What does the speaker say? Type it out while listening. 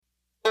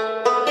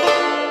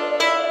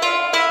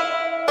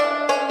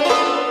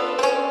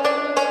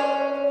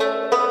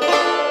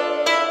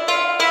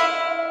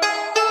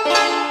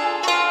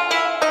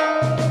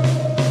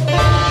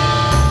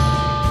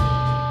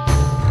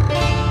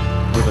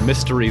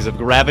mysteries of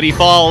Gravity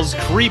Falls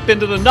creep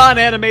into the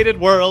non-animated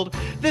world,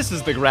 this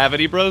is the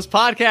Gravity Bros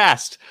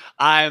podcast.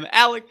 I'm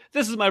Alec,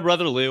 this is my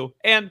brother Lou,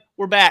 and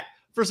we're back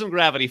for some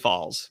Gravity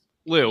Falls.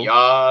 Lou.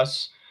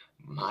 Yes.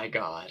 My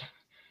God.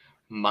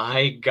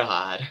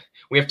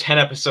 We have 10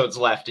 episodes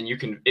left, and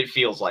it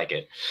feels like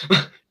it.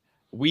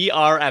 We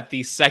are at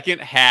the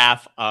second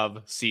half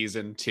of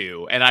season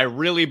 2, and I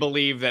really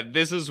believe that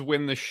this is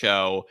when the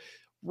show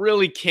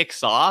really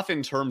kicks off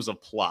in terms of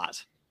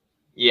plot.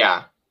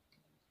 Yeah.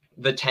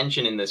 The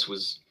tension in this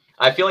was...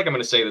 I feel like I'm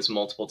going to say this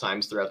multiple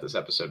times throughout this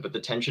episode, but the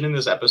tension in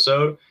this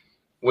episode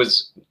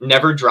was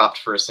never dropped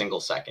for a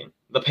single second.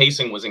 The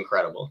pacing was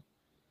incredible.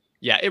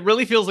 Yeah, it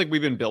really feels like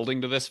we've been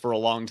building to this for a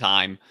long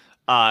time.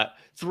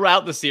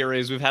 Throughout the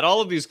series, we've had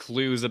all of these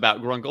clues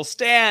about Grunkle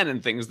Stan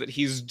and things that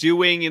he's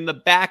doing in the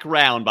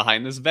background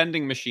behind this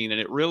vending machine, and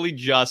it really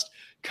just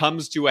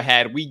comes to a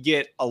head. We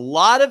get a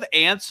lot of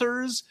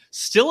answers,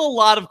 still a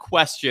lot of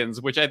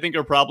questions, which I think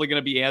are probably going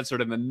to be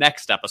answered in the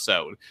next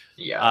episode.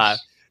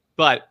 Yes.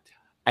 But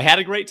I had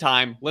a great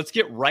time. Let's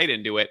get right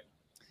into it.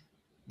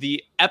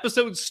 The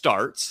episode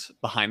starts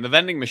behind the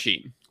vending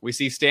machine. We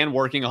see Stan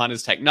working on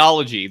his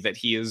technology that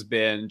he has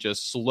been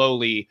just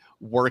slowly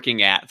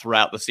working at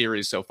throughout the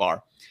series so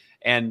far.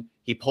 And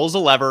he pulls a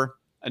lever,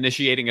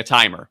 initiating a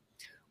timer,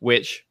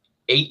 which...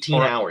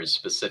 18 hours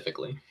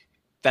specifically.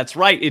 That's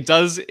right. It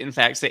does, in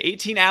fact, say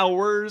 18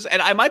 hours.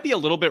 And I might be a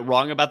little bit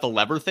wrong about the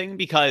lever thing,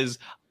 because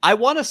I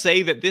want to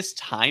say that this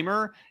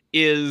timer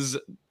is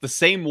the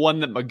same one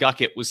that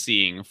McGucket was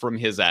seeing from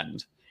his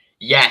end.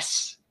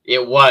 Yes,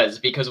 it was,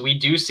 because we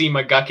do see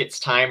McGucket's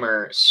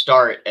timer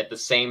start at the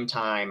same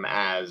time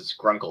as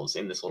Grunkle's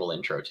in this little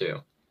intro, too.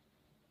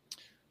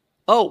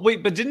 Oh,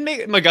 wait, but didn't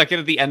McGucket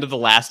at the end of the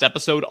last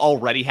episode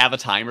already have a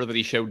timer that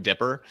he showed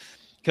Dipper?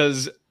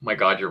 Because... My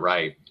God, you're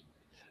right.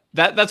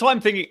 That's why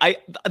I'm thinking.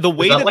 The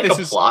way is that like this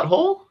a plot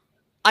hole?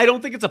 I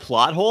don't think it's a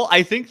plot hole.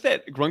 I think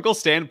that Grunkle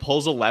Stan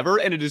pulls a lever,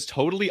 and it is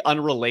totally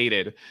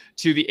unrelated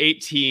to the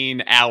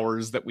 18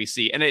 hours that we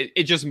see. And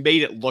it just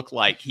made it look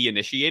like he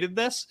initiated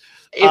this.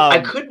 I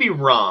could be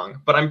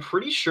wrong, but I'm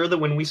pretty sure that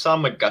when we saw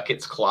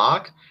McGucket's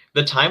clock,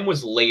 the time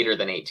was later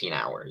than 18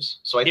 hours.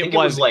 So I think it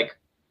was like...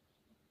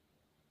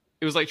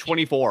 It was like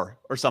 24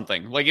 or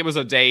something. Like it was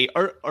a day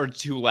or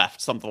two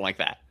left, something like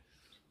that.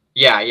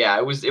 Yeah.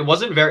 It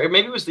wasn't very...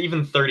 Maybe it was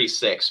even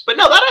 36. But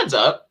no, that adds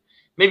up.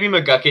 Maybe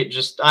McGucket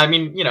just... I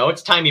mean,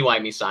 it's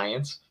timey-wimey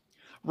science.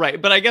 Right,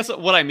 but I guess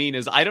what I mean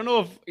is, I don't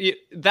know if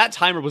that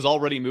timer was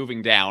already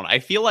moving down. I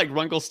feel like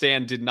Grunkle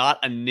Stan did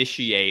not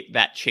initiate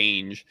that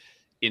change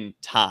in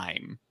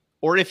time.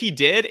 Or if he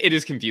did, it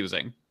is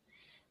confusing.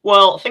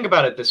 Well, think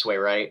about it this way,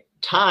 right?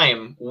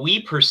 Time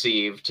we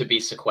perceive to be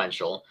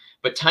sequential,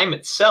 but time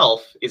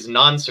itself is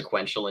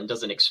non-sequential and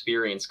doesn't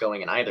experience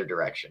going in either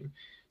direction.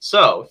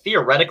 So,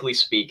 theoretically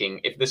speaking,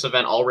 if this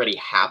event already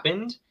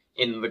happened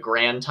in the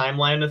grand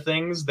timeline of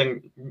things,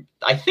 then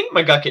I think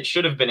McGucket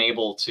should have been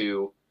able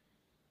to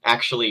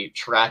actually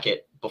track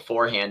it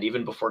beforehand,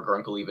 even before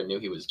Grunkle even knew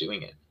he was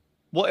doing it.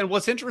 Well, and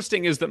what's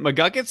interesting is that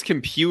McGucket's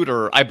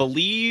computer, I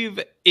believe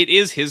it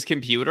is his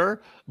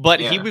computer,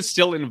 but he was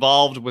still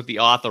involved with the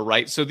author,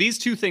 right? So these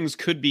two things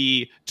could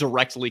be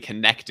directly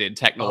connected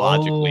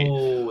technologically.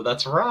 Oh,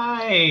 that's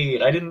right.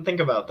 I didn't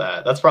think about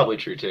that. That's probably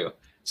true, too.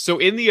 So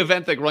in the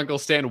event that Grunkle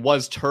Stan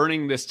was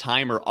turning this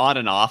timer on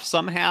and off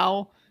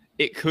somehow,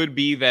 it could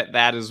be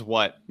that is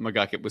what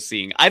McGucket was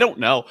seeing. I don't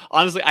know.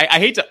 Honestly, I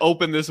hate to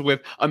open this with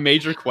a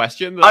major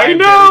question that I'm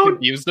very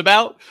confused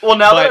about. Well,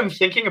 now that I'm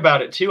thinking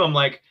about it, too, I'm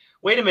like,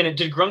 wait a minute,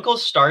 did Grunkle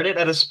start it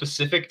at a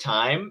specific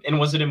time? And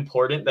was it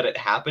important that it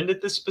happened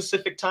at this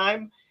specific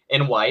time?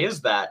 And why is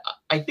that?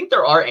 I think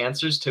there are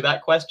answers to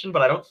that question,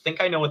 but I don't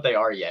think I know what they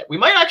are yet. We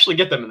might actually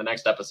get them in the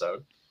next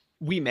episode.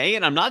 We may,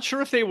 and I'm not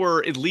sure if they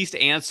were at least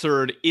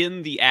answered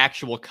in the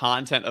actual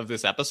content of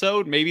this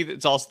episode. Maybe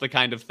it's also the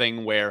kind of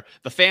thing where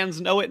the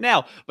fans know it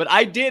now. But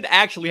I did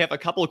actually have a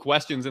couple of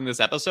questions in this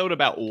episode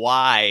about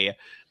why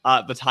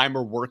the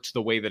timer worked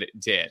the way that it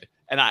did.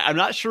 And I'm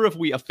not sure if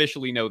we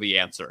officially know the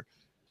answer.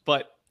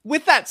 But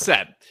with that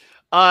said,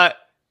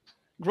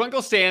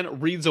 Grunkle Stan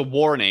reads a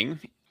warning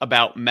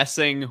about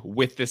messing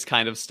with this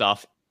kind of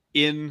stuff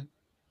in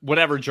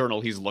whatever journal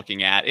he's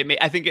looking at.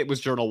 I think it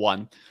was Journal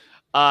 1.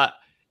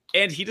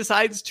 And he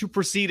decides to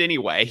proceed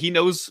anyway. He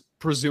knows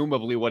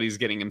presumably what he's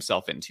getting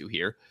himself into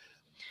here.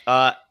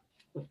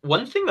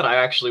 One thing that I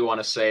actually want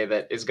to say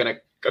that is going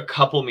to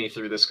couple me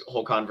through this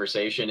whole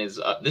conversation is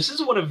this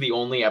is one of the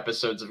only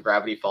episodes of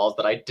Gravity Falls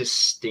that I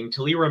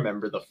distinctly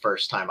remember the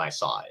first time I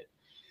saw it.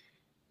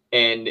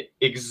 And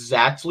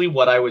exactly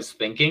what I was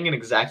thinking and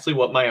exactly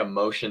what my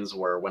emotions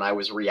were when I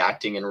was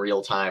reacting in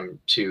real time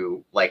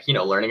to,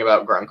 learning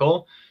about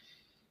Grunkle.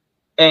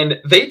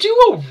 And they do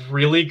a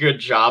really good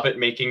job at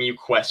making you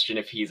question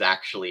if he's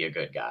actually a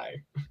good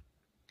guy.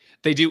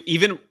 They do.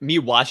 Even me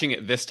watching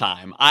it this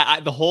time,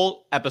 the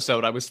whole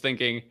episode, I was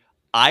thinking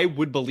I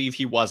would believe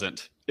he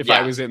wasn't if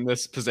I was in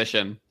this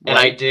position. Right? And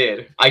I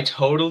did. I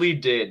totally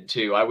did,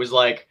 too. I was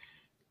like,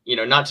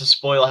 not to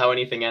spoil how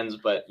anything ends,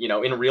 but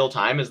in real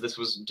time as this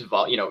was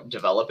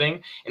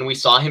developing, and we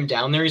saw him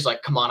down there, he's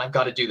like, come on, I've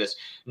got to do this.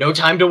 No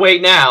time to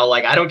wait now.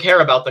 Like, I don't care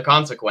about the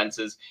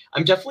consequences.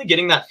 I'm definitely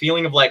getting that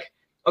feeling of like,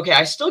 okay,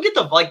 I still get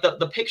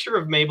the picture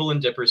of Mabel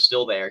and Dipper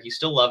still there. He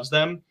still loves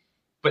them,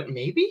 but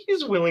maybe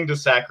he's willing to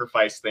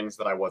sacrifice things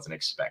that I wasn't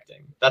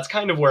expecting. That's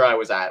kind of where I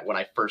was at when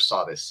I first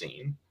saw this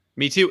scene.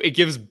 Me too. It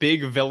gives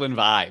big villain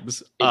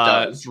vibes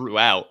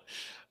throughout.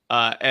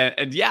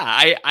 And yeah,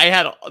 I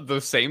had the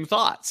same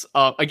thoughts.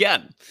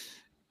 Again,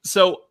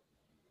 so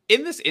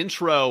in this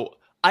intro,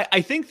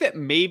 I think that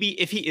maybe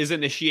if he is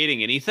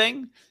initiating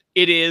anything,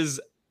 it is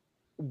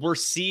we're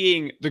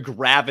seeing the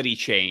gravity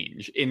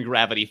change in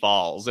Gravity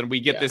Falls, and we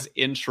get this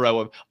intro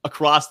of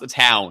across the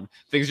town,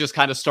 things just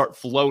kind of start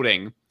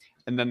floating,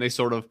 and then they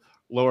sort of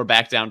lower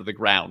back down to the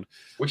ground.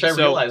 Which I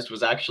realized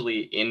was actually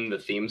in the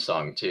theme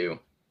song too.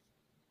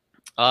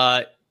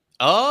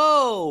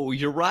 Oh,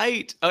 you're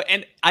right.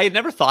 And I had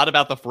never thought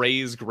about the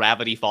phrase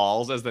Gravity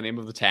Falls as the name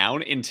of the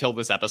town until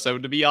this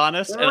episode, to be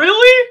honest.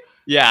 Really?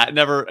 Yeah, it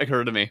never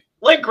occurred to me.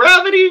 Like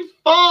Gravity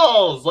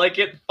Falls, like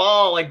it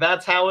fall, like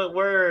that's how it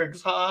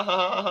works. Ha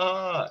ha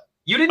ha.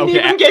 You didn't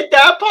even get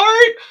that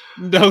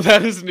part? No,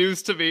 that is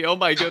news to me. Oh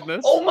my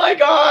goodness. Oh my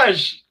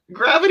gosh.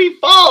 Gravity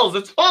falls.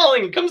 It's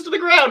falling. It comes to the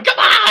ground. Come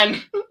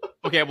on.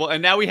 Okay, well,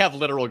 and now we have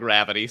literal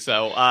gravity.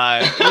 So,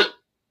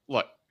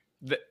 look,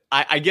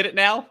 I get it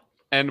now.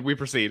 And we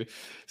proceed.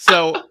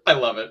 So I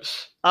love it.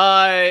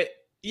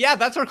 Yeah,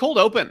 that's our cold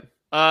open.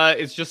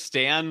 It's just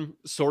Stan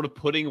sort of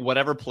putting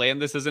whatever plan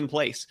this is in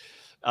place.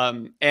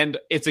 And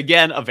it's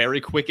again a very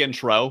quick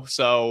intro.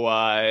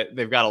 So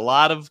they've got a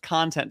lot of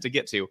content to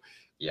get to.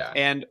 Yeah.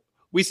 And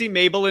we see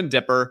Mabel and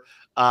Dipper.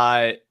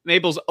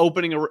 Mabel's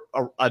opening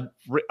or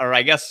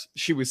I guess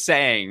she was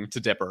saying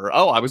to Dipper,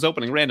 "Oh, I was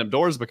opening random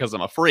doors because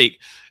I'm a freak,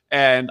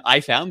 and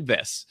I found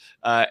this."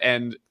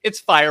 And it's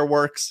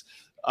fireworks.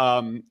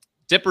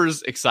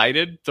 Dipper's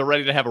excited. They're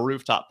ready to have a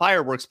rooftop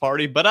fireworks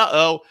party, but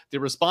the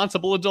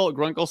responsible adult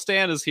Grunkle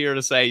Stan is here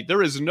to say,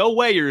 there is no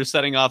way you're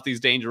setting off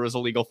these dangerous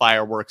illegal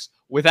fireworks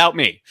without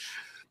me.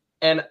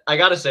 And I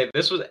gotta say,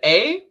 this was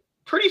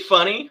pretty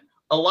funny,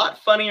 a lot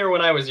funnier when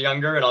I was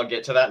younger, and I'll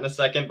get to that in a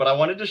second, but I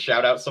wanted to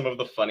shout out some of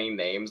the funny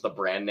names, the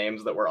brand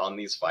names that were on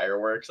these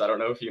fireworks. I don't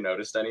know if you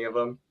noticed any of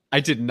them. I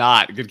did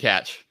not. Good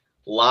catch.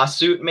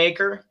 Lawsuit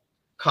Maker,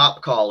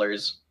 Cop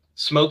Callers,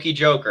 Smoky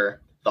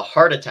Joker, The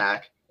Heart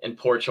Attack, and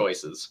Poor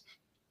Choices.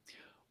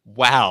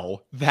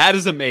 Wow, that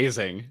is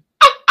amazing.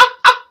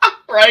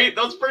 Right?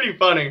 That's pretty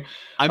funny.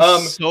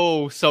 I'm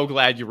so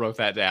glad you wrote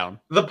that down.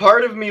 The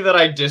part of me that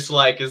I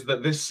dislike is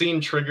that this scene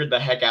triggered the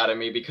heck out of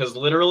me because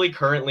literally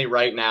currently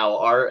right now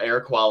our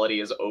air quality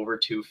is over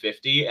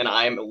 250 and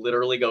I'm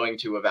literally going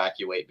to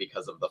evacuate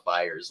because of the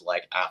fires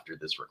like after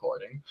this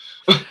recording.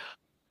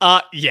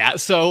 Yeah,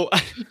 so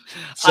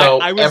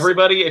I was...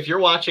 everybody, if you're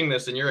watching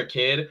this and you're a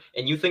kid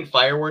and you think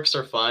fireworks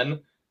are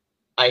fun,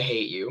 I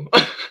hate you.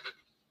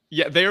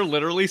 Yeah, they're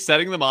literally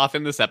setting them off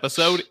in this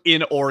episode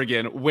in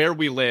Oregon, where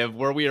we live,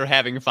 where we are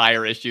having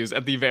fire issues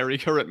at the very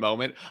current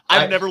moment.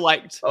 I've never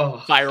liked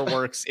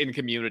fireworks in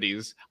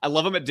communities. I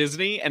love them at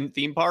Disney and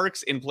theme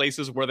parks in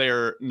places where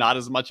they're not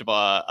as much of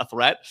a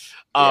threat.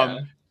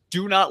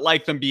 Do not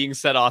like them being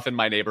set off in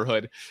my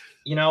neighborhood.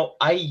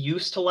 I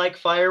used to like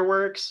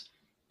fireworks.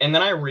 And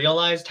then I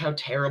realized how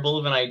terrible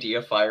of an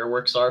idea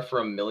fireworks are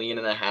for 1.5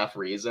 million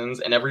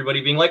reasons. And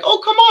everybody being like,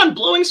 oh, come on,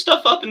 blowing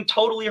stuff up and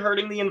totally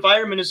hurting the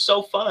environment is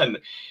so fun.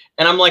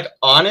 And I'm like,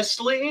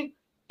 honestly,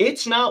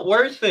 it's not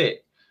worth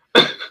it.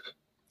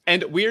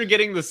 And we're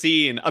getting the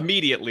scene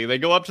immediately. They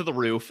go up to the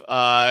roof.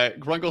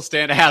 Grunkle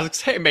Stan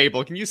asks, hey,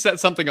 Mabel, can you set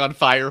something on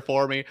fire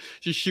for me?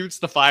 She shoots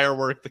the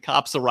firework. The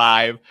cops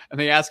arrive, and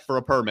they ask for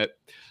a permit.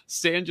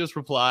 Stan just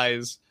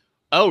replies,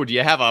 oh, do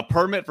you have a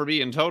permit for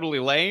being totally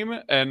lame?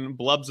 And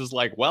Blubs is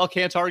like, well,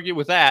 can't argue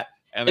with that.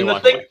 And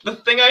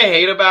the thing I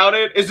hate about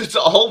it is it's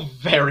all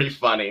very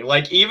funny.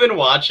 Like, even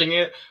watching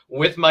it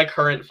with my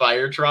current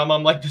fire trauma,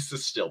 I'm like, this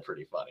is still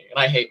pretty funny. And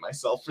I hate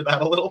myself for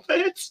that a little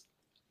bit.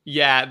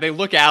 Yeah, they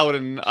look out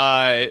and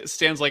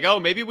Stan's like,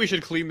 oh, maybe we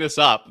should clean this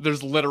up.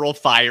 There's literal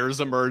fires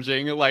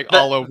emerging,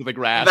 all over the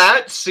grass.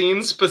 That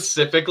scene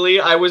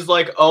specifically, I was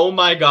like, oh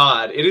my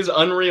god, it is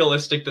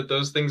unrealistic that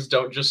those things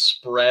don't just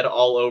spread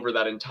all over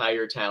that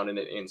entire town in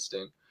an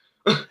instant.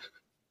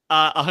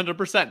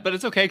 100%, but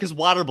it's okay because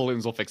water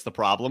balloons will fix the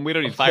problem. We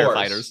don't need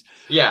firefighters.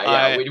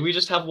 Yeah, we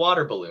just have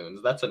water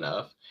balloons. That's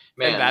enough.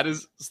 Man, and that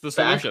is the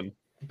solution.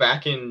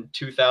 Back in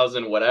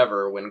 2000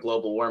 whatever, when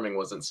global warming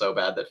wasn't so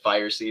bad that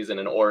fire season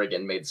in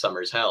Oregon made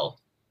summers hell.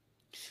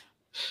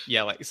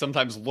 Yeah, like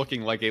sometimes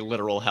looking like a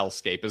literal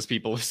hellscape, as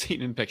people have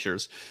seen in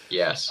pictures.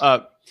 Yes.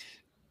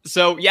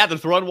 So yeah, they're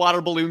throwing water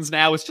balloons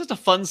now. It's just a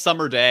fun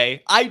summer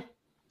day.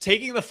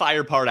 Taking the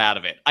fire part out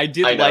of it, I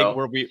did like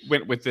where we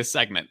went with this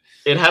segment.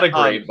 It had a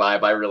great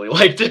vibe. I really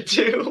liked it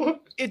too.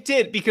 It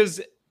did, because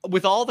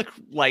with all the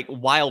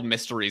wild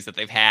mysteries that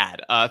they've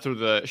had through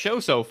the show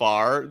so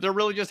far, they're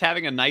really just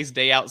having a nice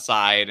day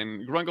outside.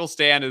 And Grunkle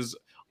Stan is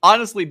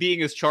honestly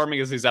being as charming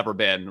as he's ever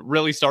been,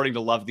 really starting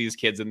to love these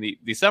kids in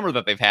the summer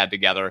that they've had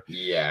together.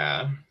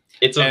 Yeah.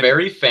 It's a And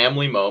very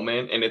family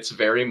moment, and it's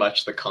very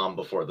much the calm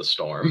before the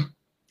storm.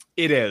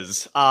 it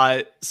is.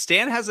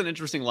 Stan has an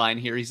interesting line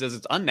here. He says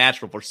it's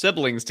unnatural for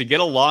siblings to get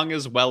along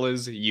as well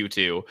as you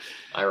two.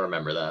 I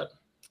remember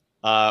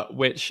that.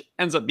 Which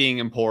ends up being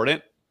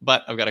important.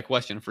 But I've got a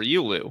question for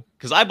you, Lou,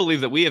 because I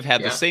believe that we have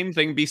had the same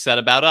thing be said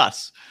about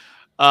us.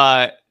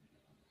 I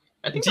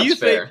think that's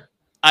fair.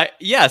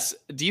 Yes.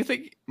 Do you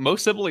think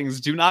most siblings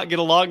do not get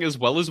along as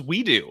well as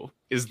we do?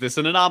 Is this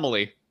an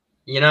anomaly?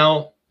 You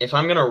know, if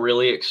I'm going to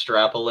really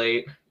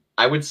extrapolate,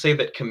 I would say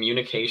that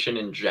communication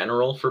in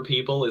general for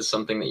people is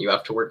something that you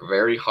have to work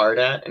very hard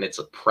at, and it's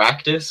a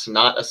practice,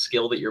 not a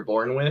skill that you're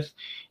born with.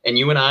 And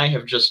you and I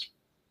have just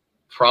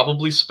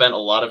probably spent a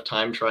lot of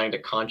time trying to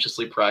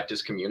consciously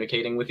practice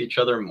communicating with each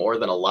other more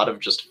than a lot of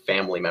just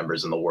family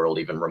members in the world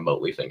even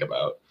remotely think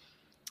about.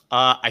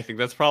 I think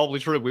that's probably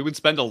true. We would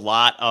spend a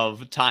lot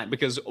of time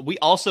because we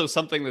also,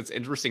 something that's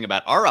interesting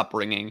about our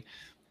upbringing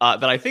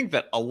that I think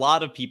that a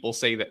lot of people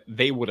say that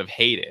they would have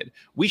hated.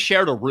 We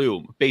shared a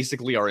room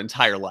basically our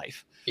entire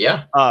life.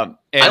 Yeah. And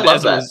I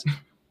love that.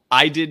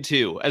 I did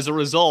too. As a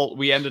result,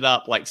 we ended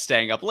up like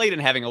staying up late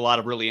and having a lot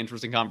of really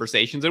interesting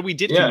conversations, and we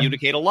did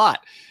communicate a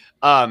lot.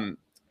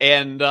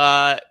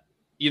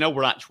 You know,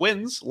 we're not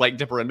twins like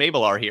Dipper and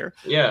Mabel are here.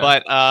 Yeah.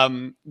 But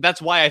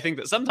that's why I think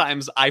that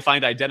sometimes I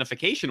find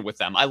identification with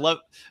them. Part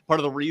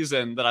of the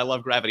reason that I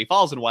love Gravity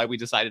Falls and why we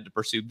decided to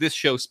pursue this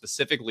show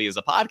specifically as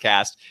a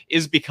podcast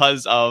is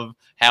because of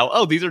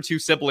how, these are two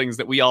siblings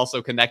that we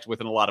also connect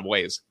with in a lot of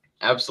ways.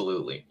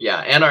 Absolutely.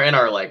 Yeah. And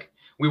our like,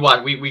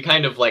 we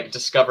kind of like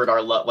discovered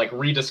our love, like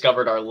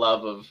rediscovered our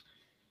love of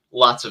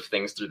lots of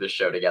things through this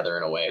show together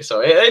in a way. So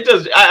it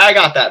does, I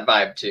got that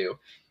vibe too.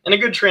 And a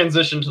good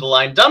transition to the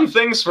line, dumb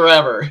things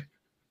forever.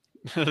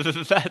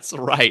 That's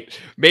right.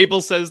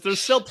 Mabel says there's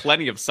still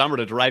plenty of summer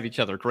to drive each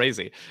other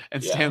crazy.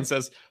 And Stan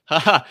says,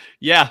 haha,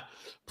 yeah,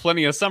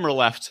 plenty of summer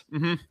left.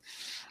 Mm-hmm.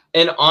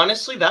 And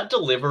honestly, that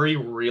delivery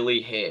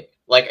really hit.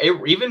 Like,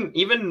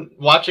 even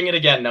watching it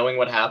again, knowing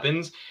what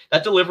happens,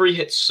 that delivery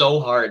hit so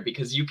hard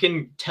because you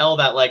can tell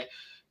that, like,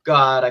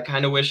 God, I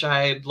kind of wish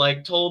I had,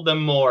 like, told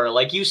them more.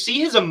 Like, you see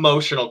his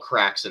emotional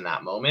cracks in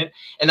that moment,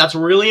 and that's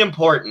really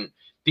important.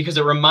 Because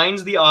it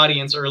reminds the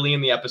audience early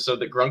in the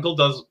episode that Grunkle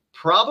does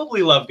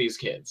probably love these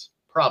kids.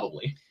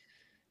 Probably.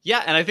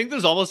 Yeah, and I think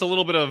there's almost a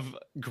little bit of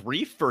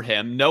grief for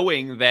him,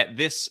 knowing that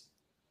this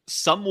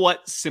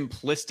somewhat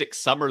simplistic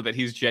summer that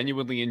he's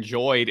genuinely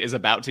enjoyed is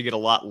about to get a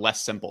lot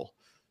less simple.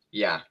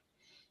 Yeah.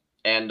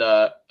 And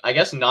I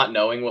guess not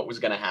knowing what was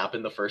going to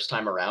happen the first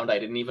time around, I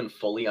didn't even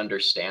fully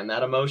understand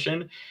that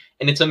emotion.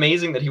 And it's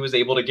amazing that he was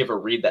able to give a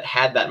read that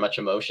had that much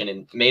emotion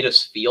and made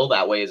us feel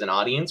that way as an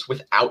audience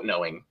without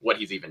knowing what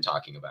he's even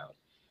talking about.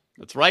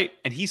 That's right.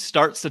 And he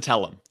starts to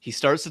tell him. He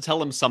starts to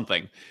tell him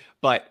something.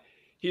 But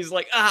he's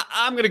like,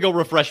 I'm going to go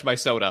refresh my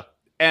soda.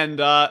 And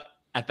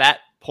at that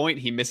point,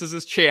 he misses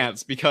his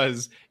chance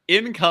because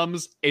in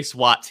comes a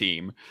SWAT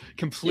team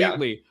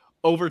completely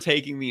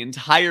overtaking the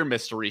entire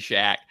Mystery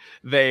Shack.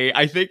 They,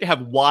 I think,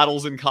 have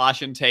wattles and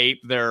caution tape.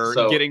 They're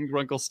getting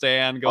Grunkle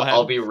Stan. Go ahead.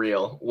 I'll be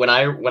real. When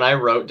I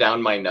wrote down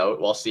my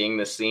note while seeing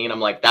this scene, I'm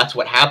like, that's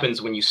what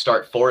happens when you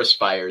start forest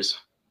fires.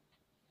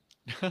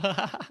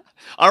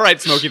 All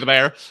right, Smokey the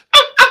Bear.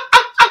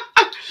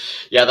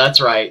 Yeah, that's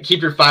right.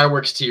 Keep your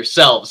fireworks to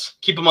yourselves.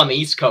 Keep them on the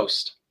East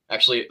Coast.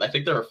 Actually, I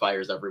think there are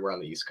fires everywhere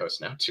on the East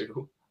Coast now,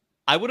 too.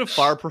 I would have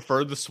far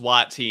preferred the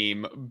SWAT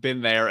team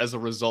been there as a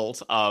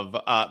result of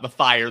the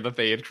fire that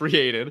they had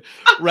created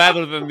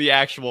rather than the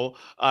actual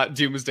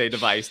doomsday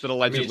device that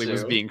allegedly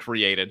was being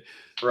created.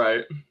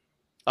 Right.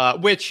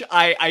 Which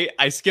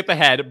I skip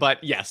ahead,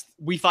 but yes,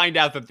 we find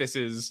out that this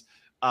is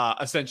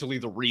essentially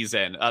the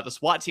reason. The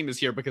SWAT team is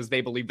here because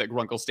they believe that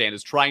Grunkle Stan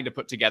is trying to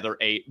put together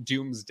a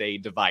doomsday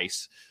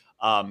device.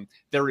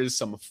 There is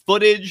some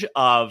footage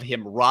of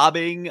him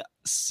robbing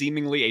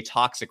seemingly a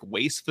toxic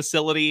waste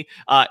facility.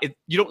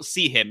 You don't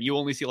see him. You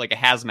only see like a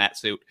hazmat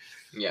suit.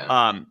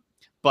 Yeah.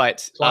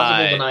 But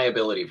plausible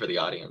deniability for the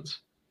audience.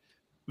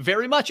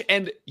 Very much.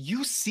 And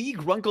you see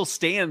Grunkle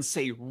Stan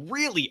say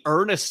really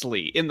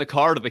earnestly in the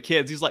car to the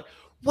kids, he's like,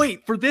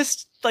 wait, for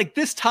this, like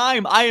this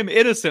time I am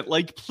innocent.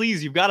 Like,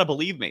 please, you've got to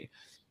believe me.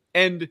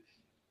 And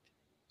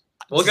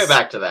we'll get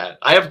back to that.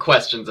 I have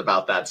questions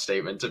about that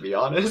statement, to be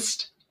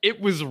honest. It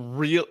was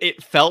real.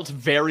 It felt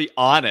very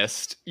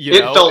honest. It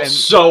felt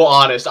so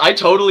honest. I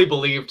totally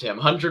believed him,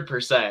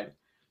 100%.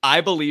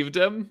 I believed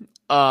him.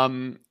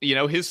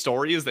 His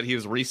story is that he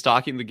was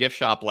restocking the gift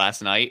shop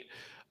last night.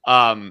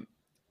 And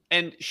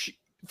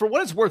for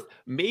what it's worth,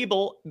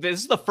 Mabel, this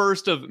is the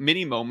first of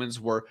many moments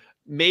where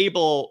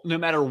Mabel, no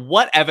matter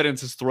what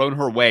evidence is thrown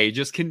her way,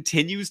 just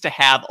continues to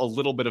have a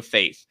little bit of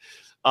faith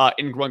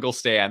in Grunkle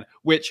Stan,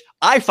 which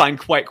I find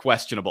quite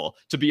questionable,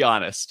 to be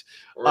honest.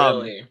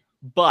 Really?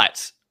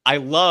 But I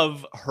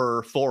love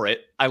her for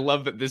it. I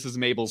love that this is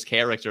Mabel's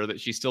character, that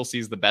she still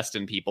sees the best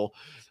in people.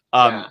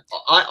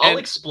 I'll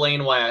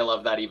explain why I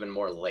love that even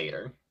more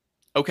later.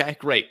 Okay,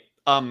 great.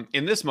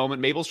 In this moment,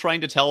 Mabel's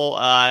trying to tell,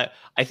 I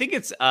think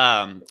it's,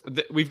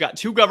 we've got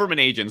 2 government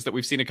agents that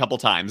we've seen a couple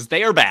times.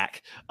 They are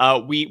back.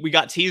 We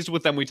got teased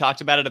with them. We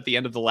talked about it at the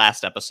end of the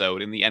last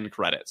episode in the end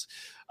credits,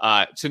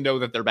 to know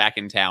that they're back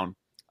in town.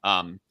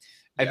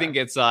 I think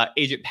it's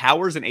Agent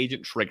Powers and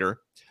Agent Trigger.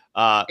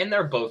 And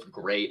they're both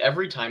great.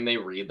 Every time they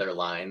read their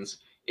lines,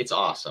 it's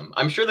awesome.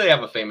 I'm sure they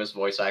have a famous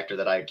voice actor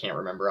that I can't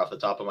remember off the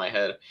top of my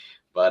head,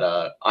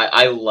 but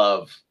I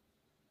love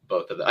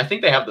both of them. I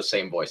think they have the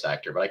same voice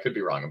actor, but I could be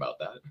wrong about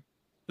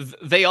that.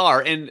 They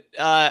are, and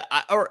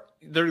or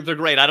they're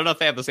great. I don't know if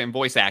they have the same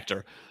voice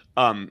actor,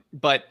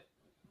 but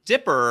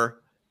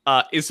Dipper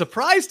is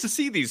surprised to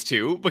see these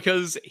two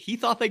because he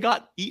thought they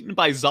got eaten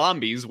by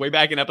zombies way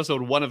back in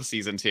episode 1 of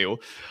season 2,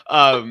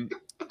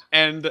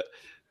 and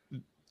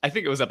I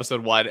think it was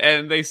episode 1.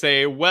 And they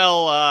say,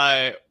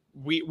 "Well,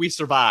 we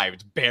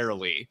survived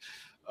barely."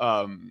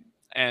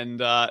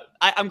 And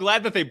I'm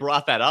glad that they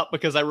brought that up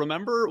because I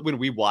remember when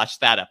we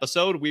watched that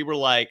episode, we were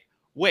like,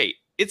 wait,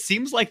 it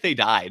seems like they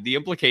died. The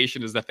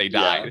implication is that they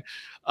died.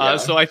 Yeah.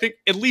 So I think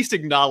at least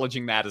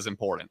acknowledging that is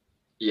important.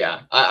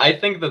 Yeah, I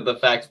think that the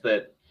fact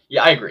that,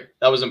 I agree.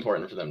 That was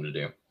important for them to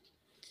do.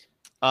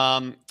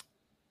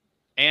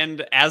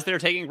 And as they're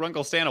taking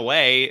Grunkle Stan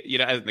away,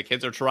 as the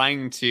kids are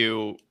trying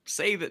to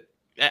say that,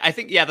 I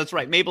think, that's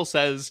right. Mabel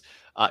says,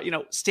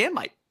 Stan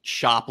might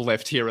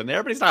shoplift here and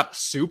there, but he's not a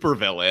super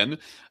villain.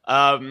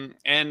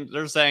 And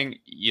they're saying,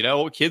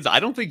 kids, I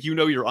don't think you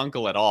know your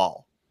uncle at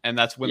all. And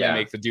that's when they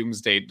make the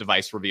Doomsday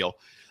device reveal.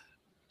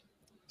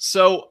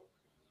 So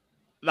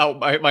now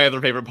my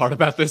other favorite part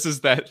about this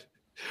is that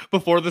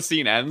before the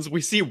scene ends,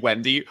 we see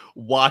Wendy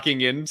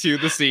walking into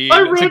the scene.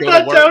 I wrote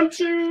that down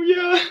too,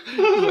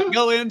 yeah.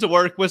 Go in to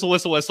work, whistle,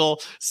 whistle,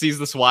 whistle, sees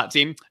the SWAT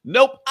team.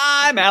 Nope,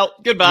 I'm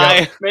out. Goodbye.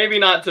 Yep, maybe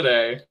not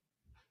today.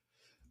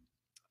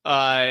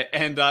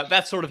 And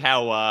that's sort of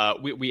how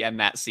we end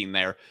that scene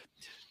there.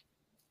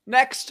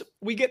 Next,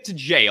 we get to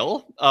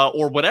jail,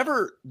 or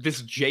whatever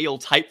this jail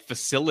type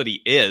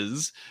facility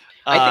is.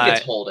 I think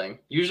it's holding.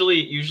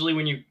 Usually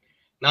when you,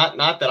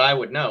 not that I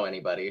would know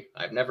anybody.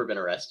 I've never been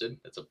arrested.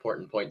 It's an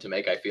important point to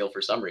make, I feel,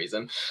 for some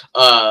reason.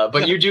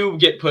 But you do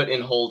get put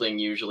in holding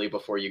usually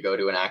before you go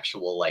to an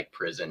actual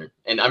prison.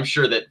 And I'm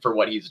sure that for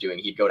what he's doing,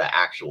 he'd go to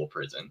actual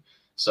prison.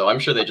 So I'm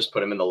sure they just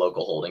put him in the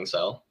local holding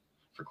cell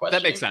for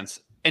questioning. That makes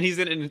sense. And he's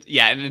in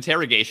an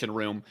interrogation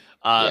room.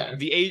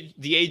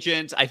 The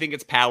agent, I think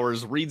it's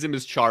Powers, reads him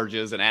his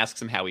charges and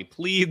asks him how he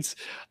pleads.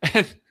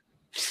 And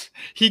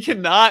he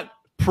cannot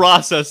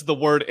process the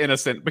word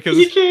innocent because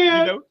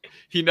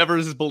he never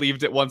has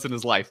believed it once in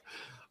his life.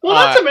 Well,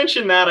 not to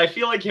mention that, I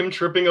feel like him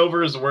tripping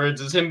over his words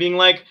is him being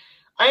like,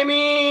 I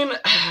mean,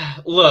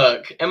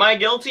 look, am I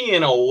guilty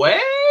in a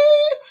way?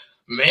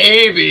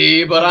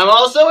 Maybe, but I'm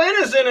also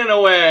innocent in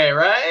a way,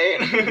 right?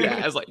 Yeah,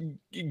 I was like,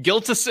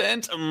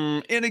 guilticent,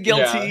 in a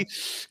guilty. Yeah.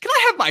 Can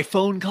I have my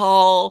phone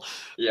call?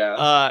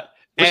 Yeah.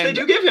 Which they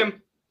do give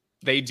him.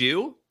 They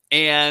do,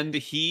 and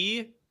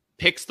he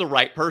picks the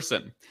right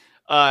person,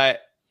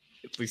 at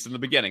least in the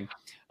beginning.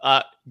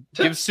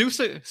 Gives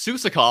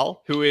Seuss a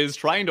call, who is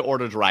trying to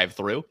order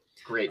drive-through.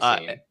 Great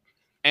scene.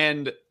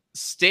 And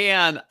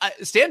Stan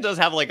does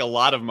have a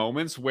lot of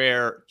moments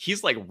where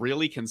he's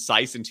really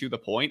concise and to the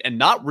point and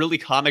not really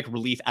comic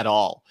relief at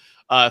all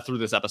through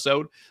this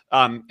episode.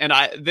 And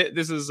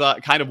this is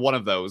kind of one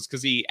of those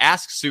because he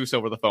asks Seuss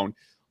over the phone,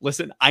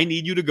 listen, I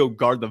need you to go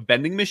guard the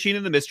vending machine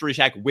in the Mystery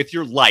Shack with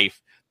your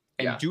life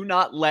and do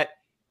not let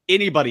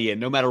anybody in,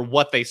 no matter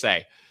what they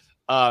say.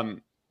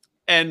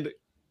 And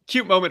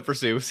cute moment for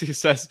Seuss. He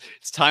says,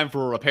 it's time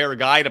for a repair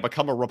guy to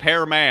become a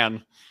repair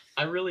man.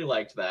 I really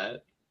liked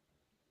that.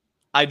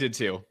 I did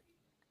too.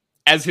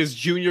 As his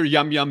junior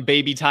Yum Yum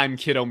baby time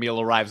kiddo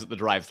meal arrives at the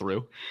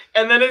drive-thru.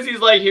 And then as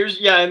he's like,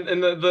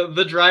 and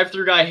the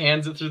drive-thru guy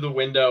hands it through the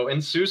window, and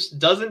Seuss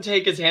doesn't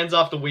take his hands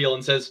off the wheel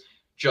and says,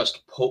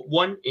 just put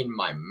one in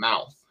my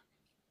mouth.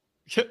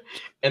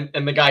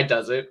 and the guy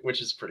does it,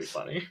 which is pretty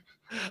funny.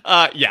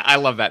 Yeah, I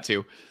love that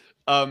too.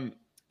 And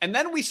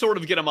then we sort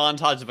of get a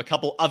montage of a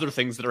couple other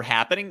things that are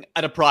happening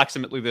at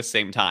approximately the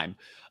same time.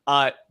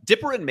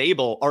 Dipper and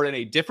Mabel are in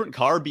a different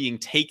car being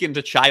taken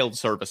to child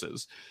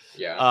services.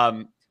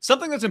 Yeah.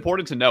 Something that's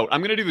important to note,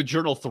 I'm going to do the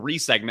Journal 3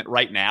 segment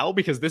right now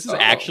because this is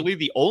actually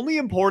the only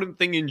important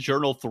thing in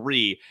Journal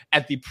 3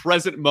 at the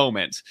present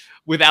moment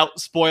without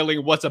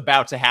spoiling what's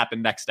about to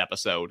happen next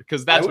episode,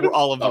 because that's where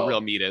all of the real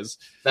meat is.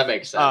 That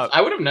makes sense. I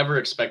would have never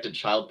expected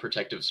Child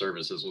Protective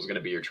Services was going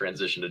to be your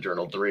transition to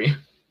Journal 3.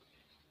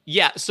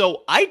 Yeah,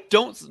 so I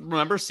don't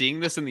remember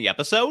seeing this in the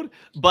episode,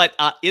 but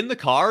in the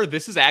car,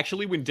 this is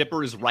actually when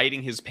Dipper is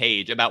writing his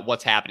page about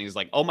what's happening. He's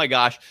like, oh my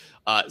gosh,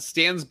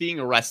 Stan's being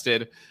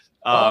arrested.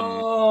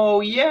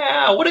 Oh,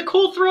 yeah. What a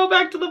cool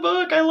throwback to the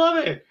book. I love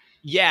it.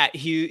 Yeah,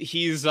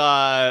 he's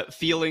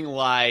feeling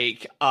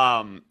like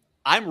I'm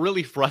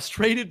really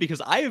frustrated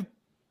because I have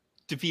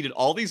defeated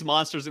all these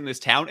monsters in this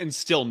town and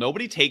still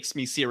nobody takes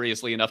me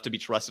seriously enough to be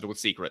trusted with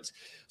secrets.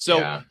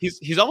 So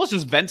he's almost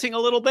just venting a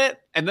little bit,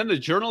 and then the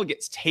journal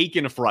gets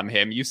taken from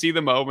him. You see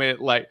the moment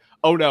like,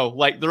 oh no,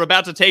 like they're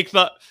about to take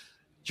the...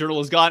 Journal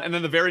is gone. And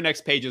then the very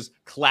next page is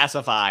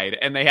classified.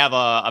 And they have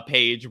a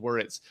page where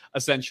it's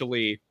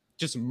essentially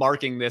just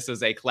marking this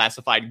as a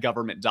classified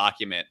government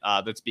document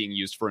that's being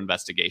used for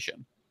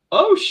investigation.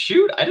 Oh,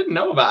 shoot. I didn't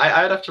know about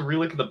I'd have to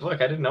relook at the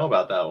book. I didn't know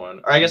about that one.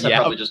 Or I guess I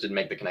probably just didn't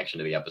make the connection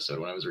to the episode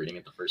when I was reading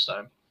it the first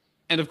time.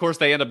 And of course,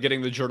 they end up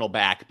getting the journal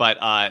back. But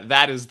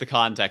that is the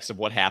context of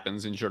what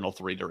happens in Journal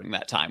 3 during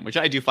that time, which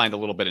I do find a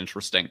little bit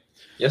interesting.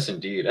 Yes,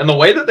 indeed. And the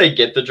way that they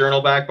get the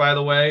journal back, by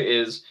the way,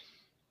 is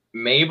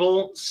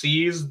Mabel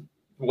sees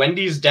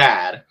Wendy's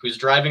dad, who's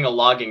driving a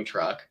logging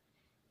truck,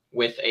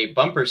 with a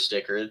bumper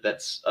sticker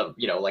that's,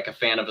 like a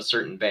fan of a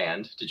certain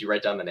band. Did you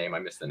write down the name? I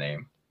missed the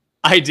name.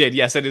 I did,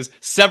 yes. It is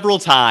Several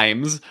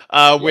Times,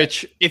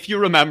 which, if you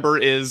remember,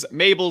 is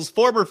Mabel's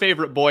former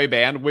favorite boy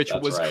band, which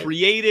was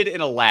created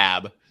in a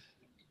lab.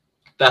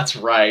 That's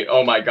right.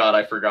 Oh my god,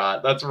 I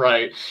forgot. That's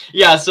right.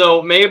 Yeah,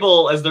 so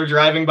Mabel, as they're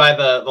driving by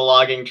the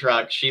logging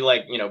truck, she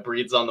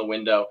breathes on the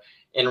window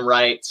and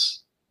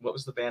writes, what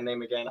was the band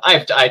name again?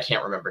 I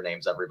can't remember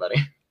names, everybody.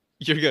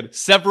 You're good.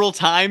 Several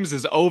Times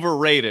is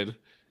overrated.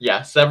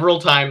 Yeah, Several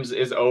Times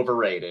is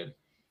overrated.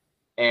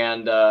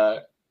 And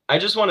I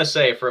just want to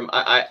say,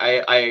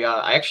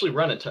 I actually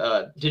run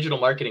a digital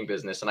marketing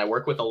business, and I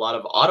work with a lot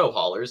of auto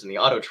haulers in the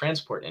auto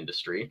transport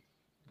industry.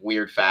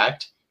 Weird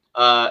fact.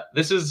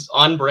 This is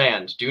on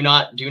brand. Do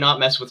not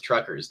mess with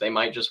truckers. They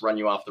might just run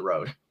you off the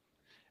road.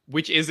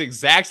 Which is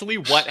exactly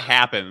what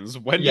happens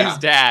when his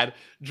dad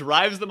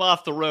drives them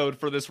off the road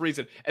for this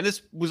reason. And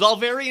this was all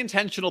very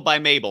intentional by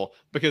Mabel,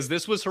 because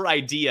this was her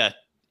idea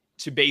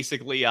to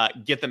basically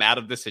get them out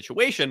of this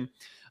situation.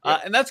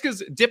 And that's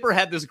because Dipper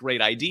had this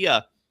great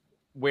idea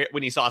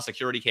when he saw a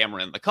security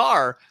camera in the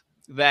car,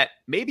 that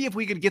maybe if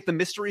we could get the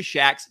Mystery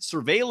Shack's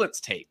surveillance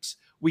tapes,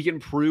 we can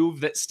prove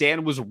that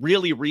Stan was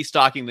really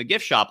restocking the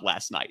gift shop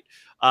last night.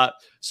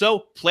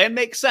 So plan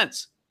makes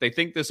sense. They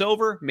think this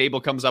over.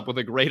 Mabel comes up with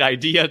a great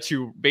idea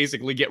to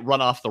basically get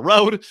run off the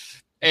road.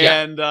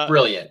 And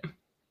brilliant.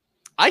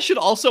 I should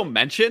also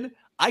mention,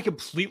 I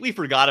completely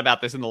forgot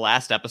about this in the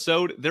last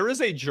episode. There is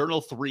a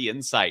Journal 3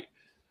 insight.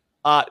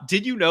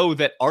 Did you know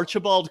that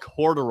Archibald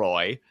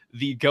Corduroy,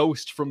 the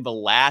ghost from the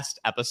last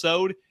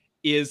episode,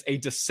 is a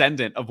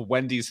descendant of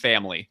Wendy's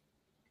family?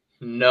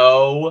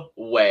 No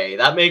way.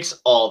 That makes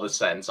all the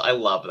sense. I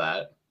love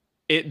that.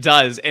 It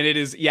does. And it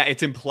is,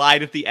 it's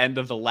implied at the end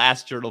of the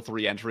last Journal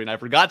 3 entry. And I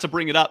forgot to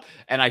bring it up.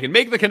 And I can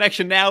make the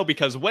connection now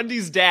because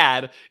Wendy's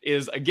dad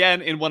is,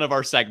 again, in one of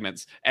our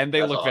segments. And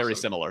they look very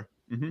similar.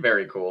 Mm-hmm.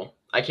 Very cool.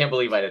 I can't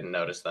believe I didn't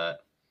notice that.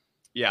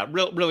 Yeah,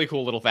 really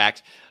cool little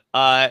fact.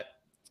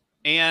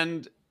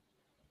 And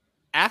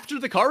after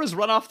the car is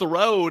run off the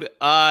road,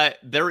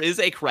 there is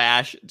a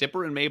crash.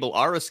 Dipper and Mabel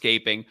are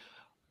escaping.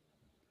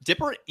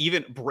 Dipper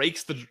even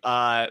breaks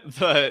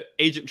the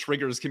Agent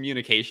Trigger's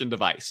communication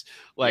device.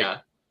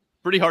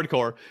 Pretty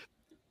hardcore.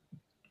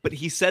 But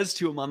he says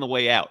to him on the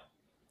way out,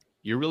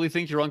 "You really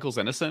think your uncle's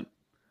innocent?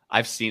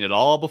 I've seen it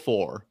all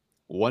before.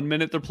 1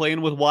 minute they're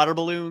playing with water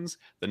balloons,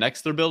 the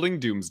next they're building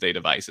doomsday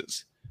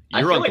devices." I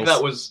feel like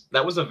that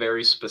was a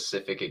very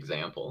specific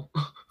example.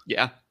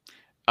 Yeah.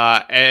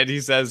 And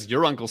he says,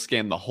 "Your uncle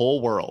scammed the whole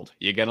world.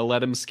 You gonna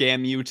let him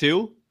scam you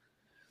too?"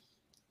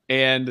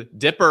 And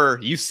Dipper,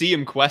 you see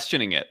him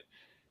questioning it.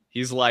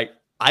 He's like,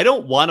 "I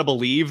don't want to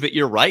believe that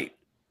you're right,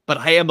 but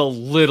I am a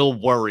little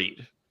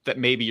worried that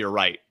maybe you're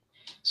right."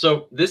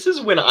 So this is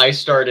when I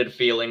started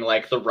feeling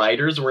like the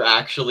writers were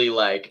actually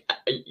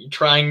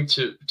trying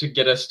to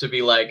get us to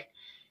be like,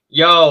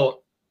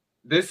 yo,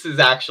 this is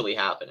actually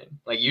happening.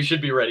 Like, you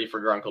should be ready for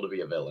your uncle to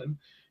be a villain.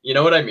 You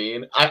know what I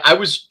mean? I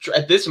was,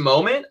 at this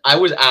moment, I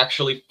was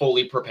actually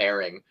fully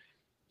preparing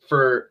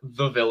for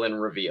the villain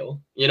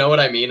reveal. You know what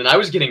I mean? And I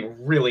was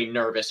getting really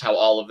nervous how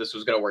all of this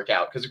was going to work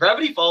out, because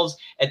Gravity Falls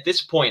at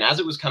this point,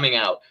 as it was coming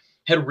out,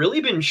 had really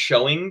been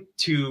showing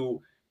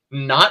to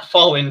not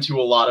fall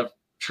into a lot of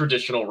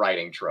traditional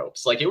writing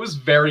tropes. Like, it was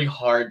very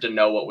hard to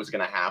know what was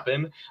going to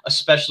happen,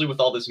 especially with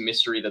all this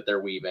mystery that they're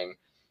weaving.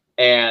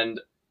 And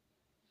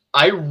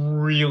I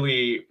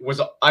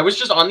was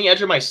just on the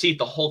edge of my seat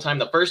the whole time,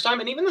 the first time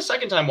and even the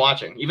second time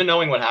watching, even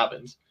knowing what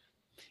happens.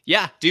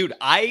 Yeah, dude,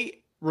 I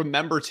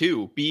remember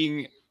too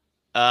being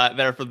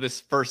there for this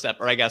first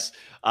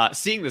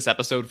seeing this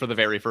episode for the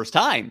very first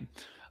time.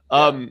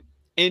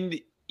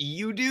 And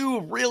you do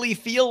really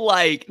feel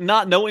like,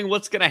 not knowing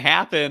what's going to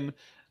happen,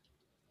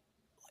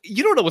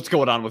 you don't know what's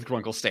going on with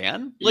Grunkle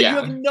Stan. You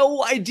have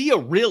no idea,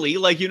 really.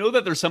 You know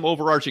that there's some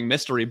overarching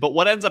mystery, but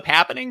what ends up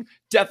happening,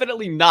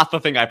 definitely not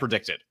the thing I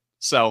predicted.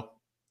 So,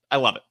 I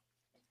love it.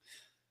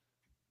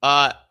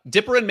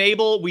 Dipper and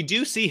Mabel, we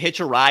do see hitch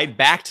a ride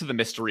back to the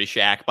Mystery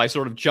Shack by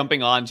sort of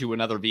jumping onto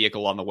another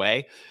vehicle on the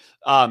way.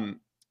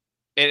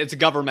 It's a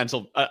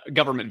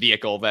government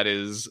vehicle that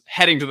is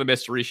heading to the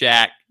Mystery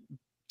Shack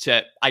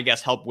to, I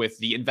guess, help with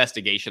the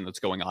investigation that's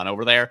going on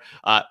over there.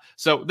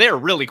 So they're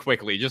really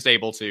quickly just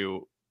able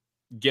to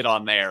get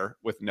on there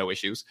with no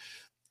issues.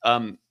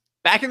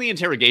 Back in the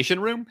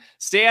interrogation room,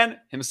 Stan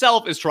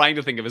himself is trying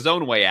to think of his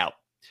own way out.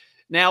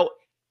 Now,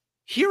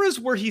 here is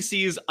where he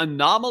sees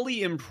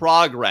anomaly in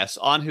progress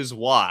on his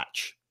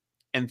watch.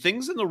 and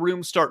things in the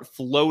room start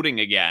floating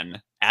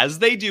again, as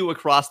they do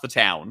across the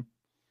town.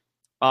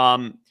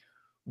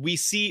 We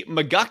see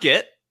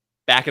McGucket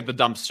back at the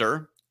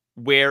dumpster,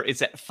 where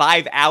it's at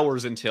 5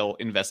 hours until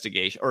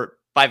investigation, or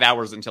 5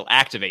 hours until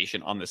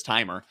activation on this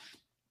timer.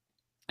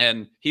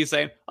 And he's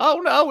saying,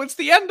 oh no, it's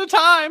the end of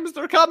times.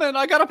 They're coming.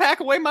 I gotta pack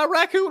away my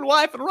raccoon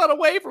wife and run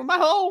away from my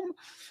home.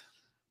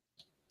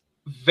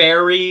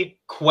 Very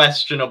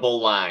questionable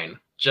line.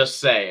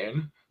 Just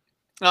saying.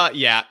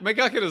 Yeah,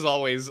 McGucket is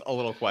always a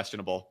little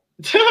questionable.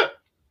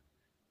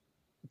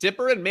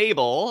 Dipper and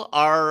Mabel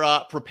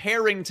are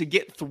preparing to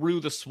get through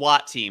the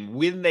SWAT team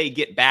when they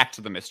get back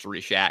to the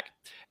Mystery Shack.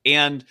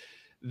 And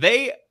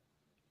they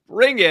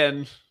bring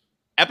in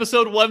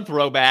episode 1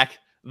 throwback,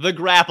 the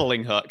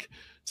grappling hook,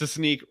 to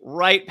sneak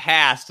right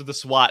past the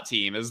SWAT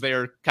team as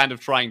they're kind of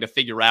trying to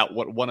figure out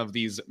what one of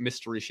these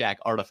Mystery Shack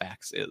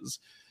artifacts is.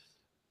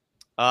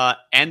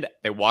 And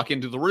they walk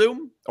into the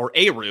room, or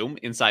a room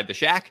inside the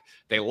shack.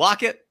 They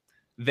lock it.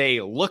 They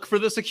look for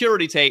the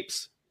security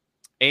tapes,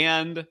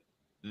 and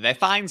they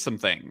find some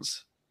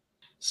things.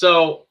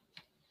 So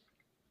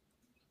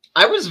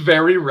I was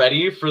very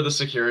ready for the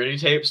security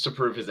tapes to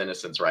prove his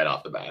innocence right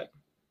off the bat.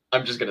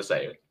 I'm just going to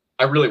say it.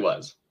 I really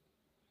was.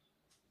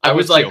 I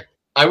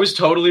was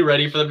totally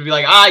ready for them to be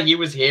like, he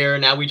was here.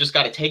 Now we just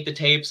got to take the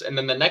tapes. And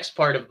then the next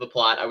part of the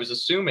plot, I was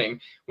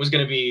assuming, was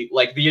going to be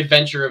like the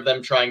adventure of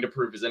them trying to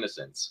prove his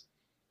innocence.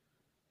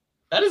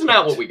 That is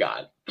not what we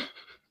got.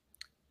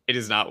 It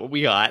is not what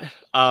we got.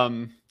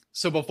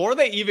 So before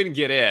they even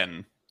get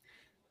in,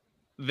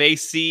 they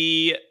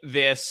see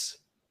this,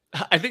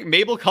 I think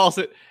Mabel calls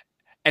it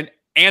an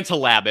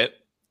antilabbit,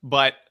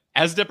 but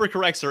as Dipper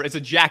corrects her, it's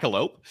a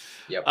jackalope.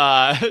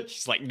 Yep.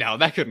 She's like, no,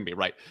 that couldn't be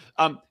right.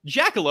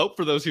 Jackalope,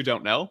 for those who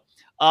don't know,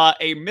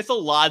 a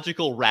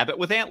mythological rabbit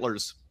with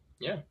antlers.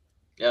 Yeah.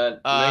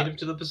 Native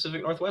to the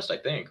Pacific Northwest, I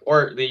think.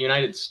 Or the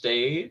United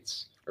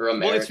States, or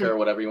America, or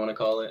whatever you want to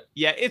call it.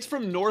 Yeah, it's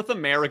from North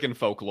American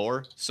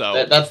folklore.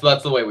 So that's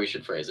the way we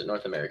should phrase it,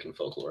 North American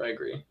folklore. I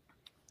agree.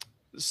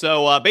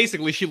 So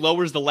basically, she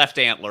lowers the left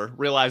antler,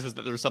 realizes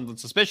that there's something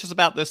suspicious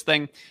about this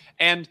thing,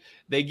 and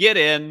they get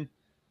in.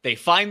 They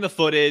find the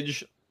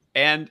footage,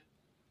 and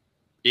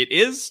it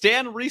is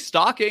Stan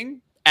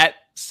restocking at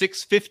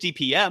 6:50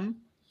 p.m.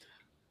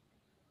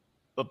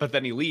 But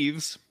then he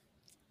leaves.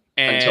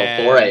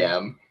 Until 4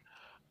 a.m.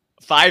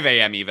 5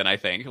 a.m. even, I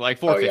think. Like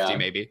 4:50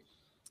 maybe.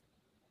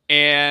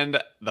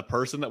 And the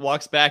person that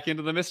walks back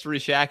into the Mystery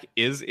Shack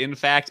is, in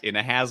fact, in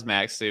a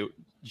hazmat suit,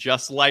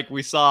 just like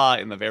we saw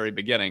in the very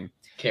beginning.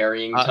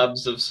 Carrying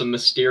tubs of some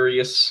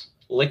mysterious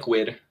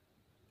liquid.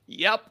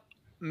 Yep.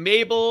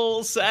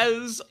 Mabel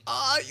says,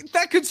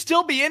 that could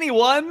still be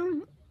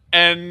anyone.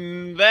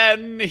 And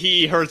then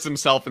he hurts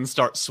himself and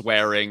starts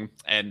swearing.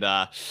 And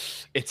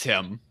it's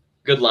him.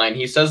 Good line.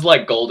 He says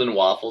like golden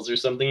waffles or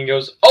something. He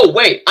goes, oh,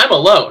 wait, I'm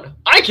alone.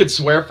 I could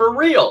swear for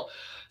real.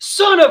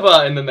 Son of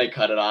a... And then they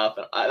cut it off.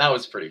 And that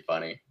was pretty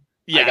funny.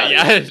 Yeah,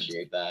 I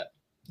appreciate that.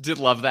 Did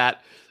love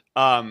that.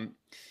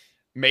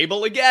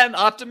 Mabel, again,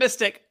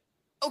 optimistic.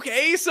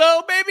 Okay,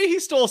 so maybe he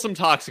stole some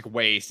toxic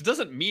waste. It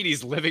doesn't mean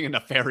he's living a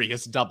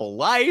nefarious double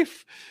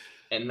life.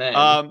 And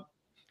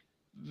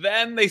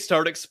then they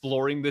start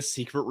exploring this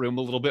secret room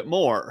a little bit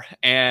more.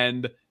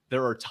 And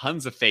there are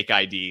tons of fake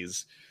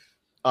IDs.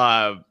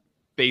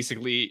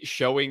 Basically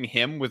showing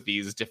him with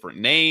these different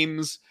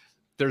names.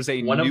 There's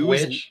a one of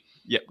which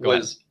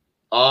was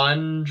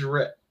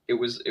Andre. It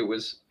was.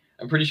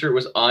 I'm pretty sure it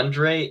was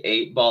Andre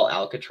 8-Ball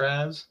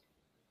Alcatraz,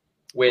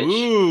 which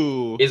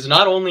is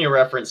not only a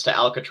reference to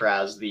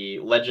Alcatraz, the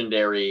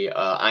legendary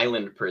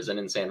island prison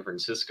in San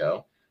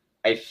Francisco.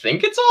 I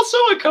think it's also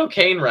a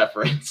cocaine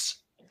reference.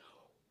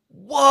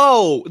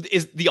 Whoa!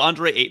 Is the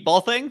Andre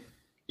 8-Ball thing?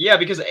 Yeah,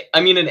 because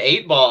I mean,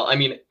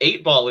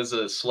 8-ball is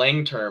a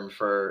slang term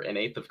for an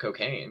eighth of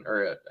cocaine,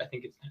 or I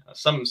think it's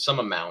some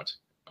amount.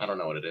 I don't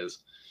know what it is.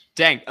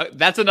 Dang,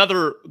 that's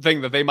another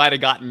thing that they might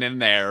have gotten in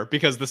there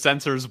because the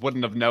censors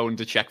wouldn't have known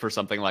to check for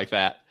something like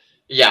that.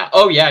 Yeah.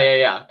 Oh,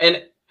 yeah.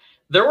 And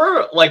there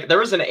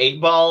was an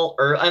 8-ball,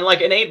 and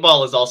like an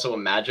 8-ball is also a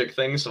magic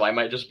thing, so I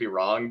might just be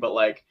wrong, but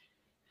like,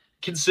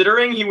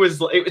 considering he was,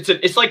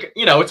 it's like,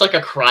 you know, it's like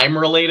a crime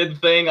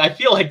related thing. I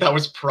feel like that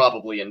was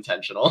probably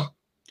intentional.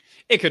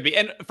 It could be.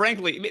 And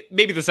frankly,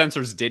 maybe the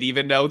censors did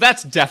even know.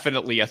 That's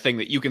definitely a thing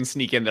that you can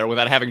sneak in there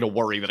without having to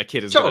worry that a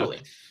kid is totally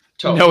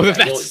know that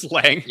that's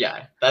slang.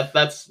 Yeah,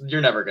 that's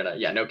you're never gonna.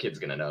 Yeah, no kid's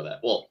gonna know that.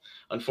 Well,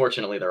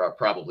 unfortunately, there are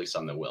probably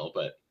some that will,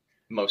 but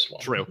most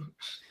won't. True.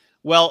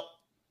 Well,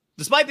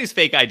 despite these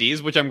fake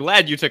IDs, which I'm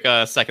glad you took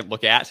a second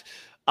look at,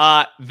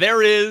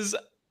 there is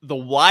the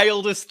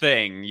wildest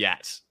thing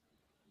yet.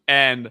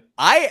 And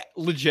I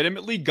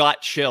legitimately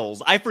got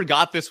chills. I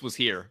forgot this was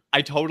here.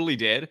 I totally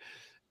did.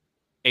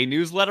 A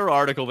newsletter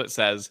article that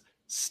says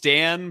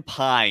Stan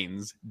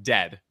Pines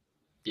dead.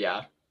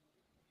 Yeah.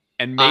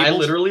 And Mabel's I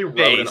literally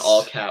wrote in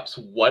all caps,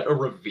 what a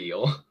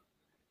reveal.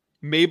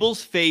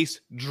 Mabel's face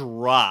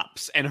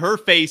drops, and her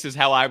face is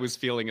how I was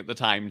feeling at the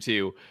time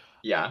too.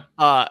 Yeah.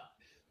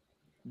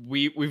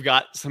 We've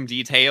got some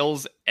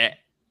details.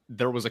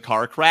 there was a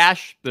car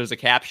crash. There's a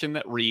caption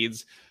that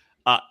reads,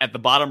 at the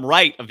bottom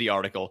right of the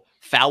article,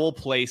 foul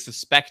play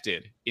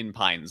suspected in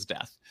Pine's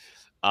death.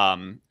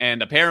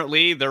 And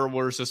apparently there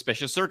were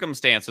suspicious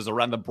circumstances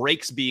around the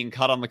brakes being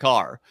cut on the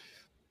car.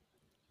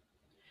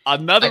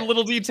 Another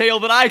little detail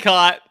that I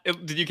caught.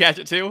 Did you catch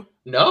it too?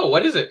 No,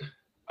 what is it?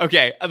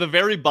 Okay, at the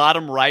very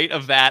bottom right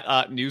of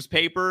that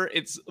newspaper,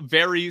 it's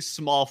very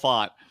small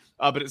font.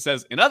 But it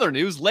says, in other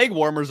news, leg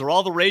warmers are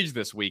all the rage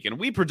this week, and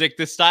we predict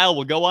this style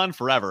will go on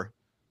forever.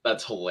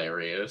 That's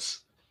hilarious.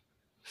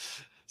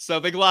 So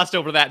they glossed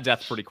over that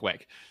death pretty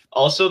quick.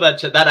 Also,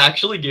 that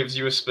actually gives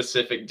you a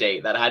specific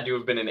date. That had to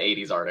have been an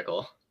 80s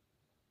article.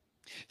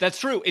 That's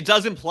true. It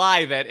does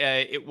imply that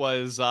it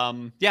was,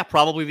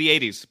 probably the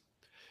 80s.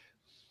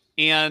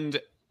 And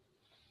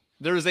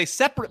there is a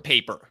separate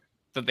paper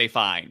that they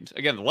find.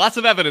 Again, lots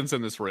of evidence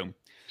in this room.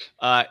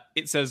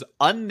 It says,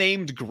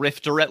 unnamed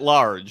grifter at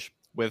large,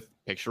 with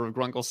picture of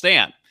Grunkle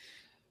Stan.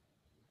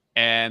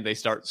 And they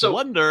start to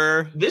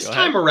wonder. This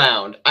time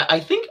around, I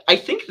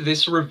think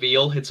this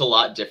reveal hits a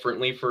lot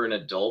differently for an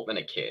adult than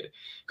a kid.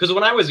 Because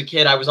when I was a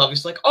kid, I was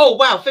obviously like, oh,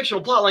 wow,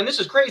 fictional plotline, this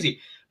is crazy.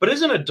 But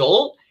as an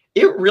adult,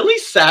 it really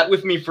sat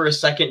with me for a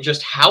second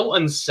just how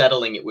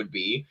unsettling it would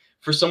be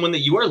for someone that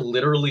you are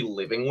literally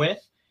living with,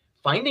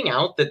 finding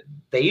out that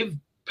they've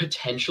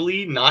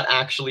potentially not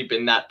actually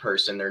been that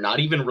person. They're not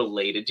even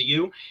related to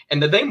you,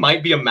 and that they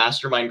might be a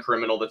mastermind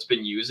criminal that's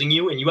been using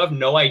you, and you have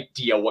no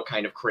idea what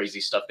kind of crazy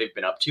stuff they've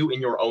been up to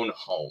in your own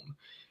home.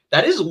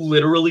 That is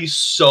literally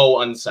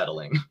so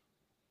unsettling.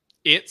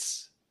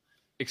 It's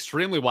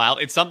extremely wild.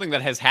 It's something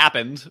that has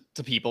happened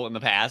to people in the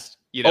past.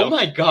 You know? Oh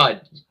my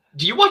God.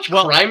 Do you watch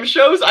crime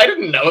shows? I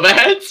didn't know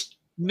that.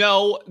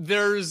 No,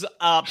 there's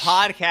a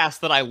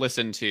podcast that I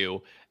listen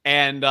to,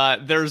 and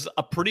there's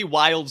a pretty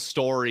wild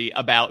story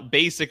about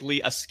basically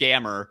a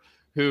scammer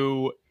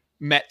who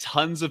met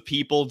tons of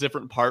people,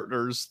 different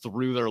partners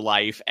through their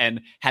life,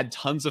 and had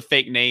tons of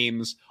fake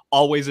names,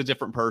 always a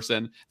different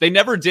person. They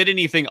never did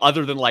anything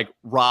other than like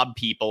rob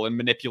people and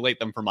manipulate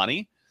them for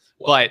money.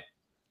 Wow.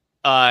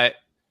 But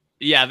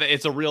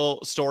it's a real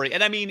story.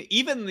 And I mean,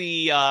 even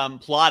the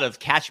plot of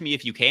Catch Me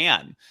If You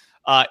Can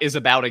is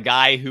about a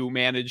guy who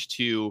managed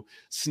to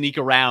sneak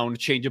around,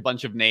 change a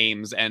bunch of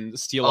names, and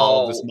steal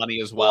all of this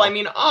money as well. Well, I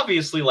mean,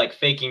 obviously, like,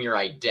 faking your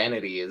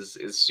identity is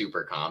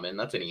super common.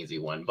 That's an easy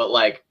one. But,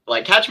 like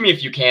Catch Me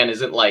If You Can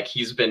isn't like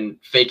he's been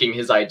faking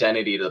his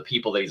identity to the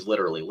people that he's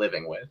literally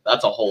living with.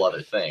 That's a whole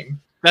other thing.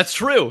 That's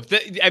true.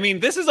 I mean,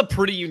 this is a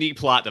pretty unique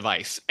plot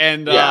device.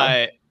 And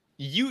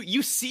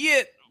you see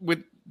it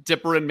with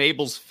Dipper and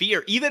Mabel's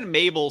fear. Even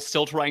Mabel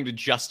still trying to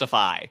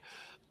justify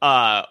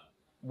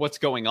what's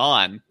going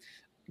on.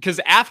 Because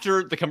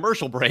after the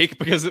commercial break,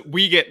 because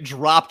we get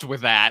dropped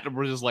with that, and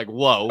we're just like,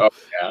 whoa.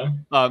 Oh,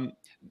 yeah.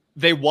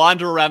 They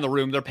wander around the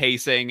room, they're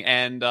pacing,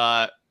 and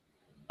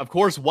of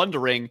course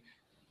wondering,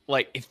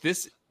 like,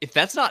 if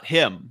that's not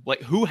him,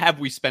 like, who have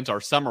we spent our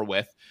summer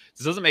with?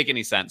 This doesn't make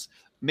any sense.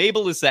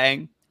 Mabel is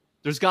saying,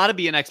 there's got to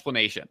be an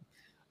explanation.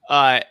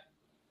 And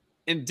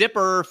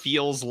Dipper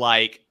feels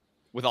like,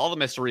 with all the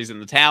mysteries in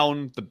the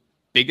town, the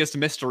biggest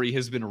mystery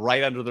has been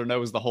right under their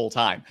nose the whole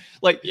time.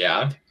 Like,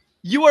 yeah.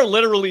 You are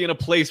literally in a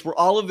place where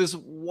all of this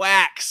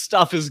whack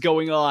stuff is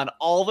going on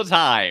all the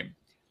time.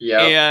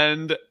 Yeah.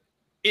 And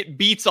it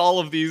beats all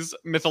of these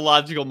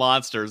mythological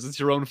monsters. It's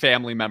your own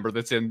family member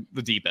that's in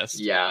the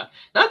deepest. Yeah.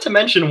 Not to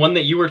mention one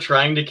that you were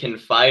trying to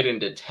confide in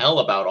to tell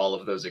about all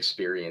of those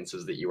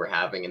experiences that you were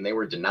having, and they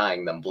were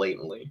denying them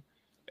blatantly.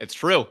 It's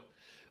true.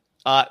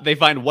 They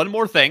find one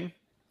more thing.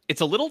 It's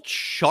a little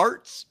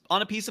chart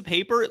on a piece of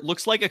paper. It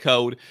looks like a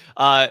code.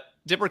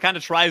 Dipper kind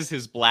of tries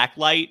his black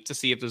light to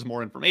see if there's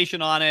more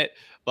information on it,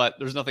 but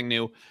there's nothing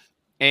new.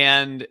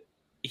 And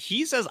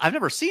he says, I've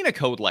never seen a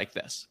code like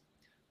this.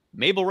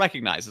 Mabel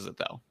recognizes it,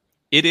 though.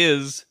 It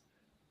is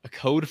a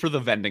code for the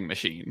vending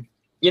machine.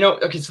 You know,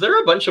 okay, so there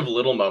are a bunch of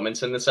little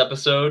moments in this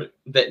episode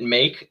that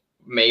make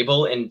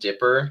Mabel and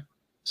Dipper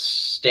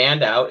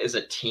stand out as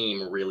a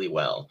team really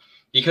well.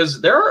 Because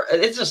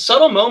it's a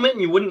subtle moment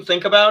and you wouldn't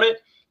think about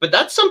it, but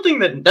that's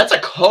something that's a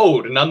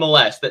code,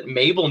 nonetheless, that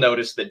Mabel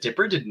noticed that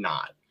Dipper did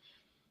not.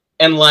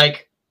 And,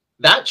 like,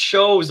 that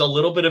shows a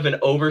little bit of an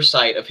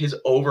oversight of his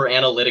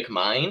over-analytic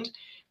mind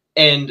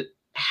and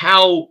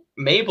how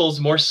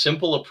Mabel's more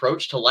simple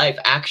approach to life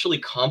actually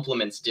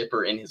complements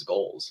Dipper in his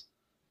goals.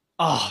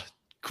 Oh,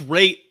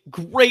 great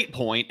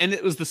point. And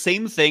it was the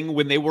same thing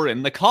when they were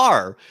in the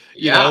car.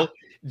 You know,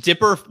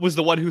 Dipper was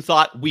the one who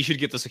thought we should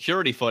get the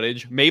security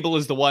footage. Mabel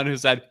is the one who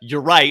said,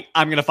 you're right,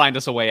 I'm going to find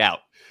us a way out.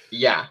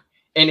 Yeah.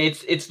 And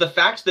it's the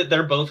fact that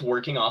they're both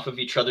working off of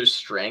each other's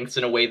strengths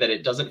in a way that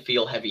it doesn't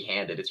feel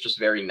heavy-handed. It's just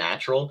very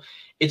natural.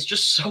 It's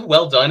just so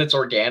well done. It's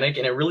organic,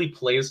 and it really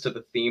plays to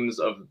the themes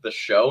of the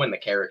show and the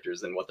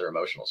characters and what their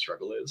emotional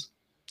struggle is.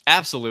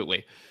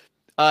 Absolutely.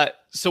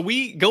 So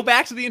we go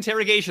back to the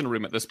interrogation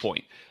room at this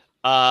point.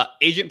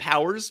 Agent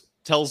Powers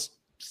tells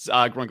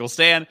Grunkle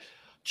Stan,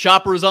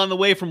 Chopper is on the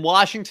way from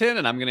Washington,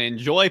 and I'm going to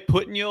enjoy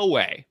putting you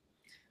away.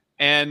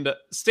 And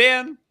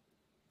Stan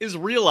is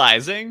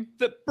realizing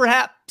that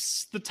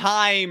perhaps the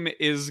time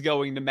is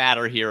going to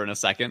matter here in a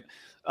second.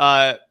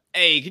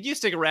 Hey, could you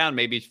stick around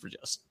maybe for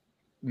just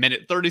a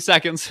minute, 30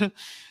 seconds?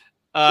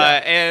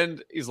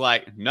 And he's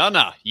like,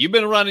 no, you've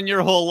been running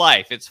your whole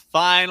life. It's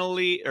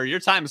finally, or your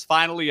time is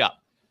finally up.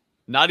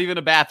 Not even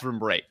a bathroom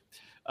break.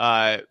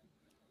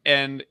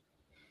 And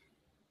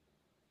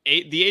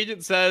the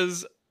agent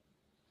says,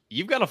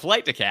 you've got a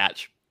flight to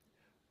catch.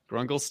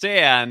 Grunkle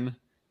Stan,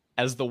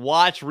 as the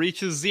watch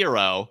reaches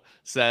 0,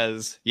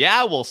 says,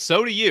 yeah, well,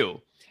 so do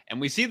you. And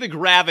we see the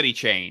gravity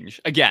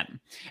change again.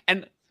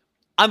 And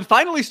I'm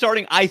finally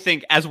starting, I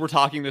think, as we're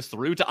talking this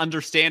through, to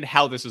understand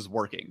how this is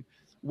working.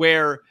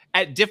 Where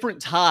at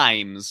different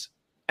times,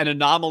 an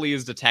anomaly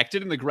is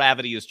detected and the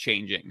gravity is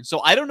changing.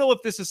 So I don't know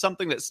if this is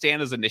something that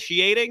Stan is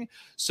initiating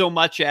so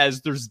much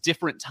as there's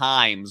different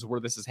times where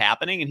this is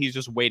happening and he's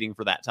just waiting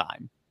for that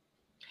time.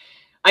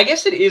 I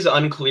guess it is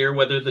unclear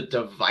whether the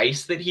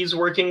device that he's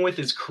working with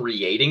is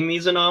creating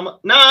these anomalies.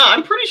 Nah,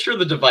 I'm pretty sure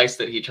the device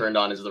that he turned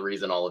on is the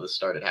reason all of this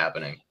started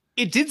happening.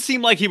 It did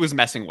seem like he was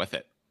messing with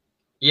it.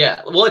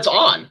 Yeah, well, it's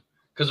on.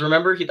 Because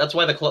remember, that's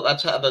why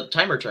that's how the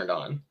timer turned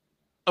on.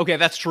 Okay,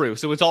 that's true.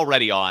 So it's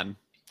already on.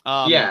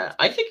 Yeah,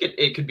 I think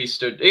it could be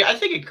I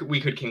think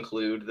we could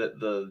conclude that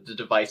the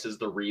device is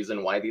the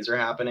reason why these are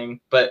happening.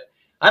 But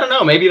I don't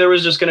know. Maybe there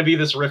was just going to be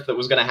this rift that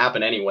was going to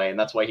happen anyway, and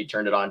that's why he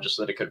turned it on, just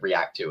so that it could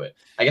react to it.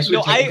 I guess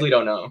we technically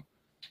don't know.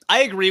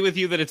 I agree with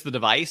you that it's the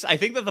device. I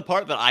think that the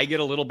part that I get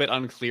a little bit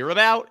unclear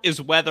about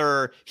is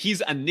whether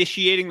he's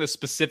initiating the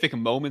specific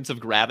moments of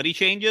gravity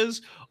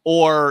changes,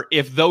 or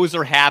if those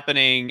are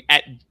happening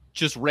at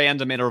just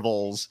random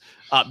intervals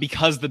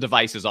because the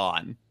device is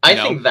on. I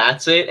think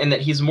that's it, and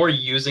that he's more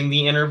using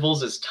the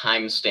intervals as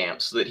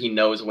timestamps so that he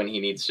knows when he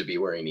needs to be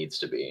where he needs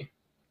to be.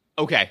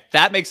 Okay,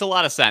 that makes a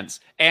lot of sense.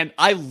 And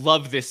I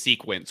love this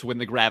sequence when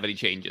the gravity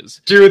changes.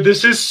 Dude,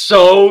 this is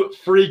so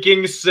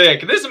freaking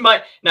sick.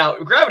 Now,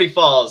 Gravity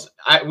Falls,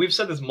 we've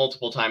said this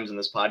multiple times in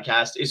this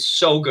podcast, is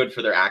so good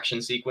for their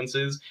action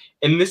sequences.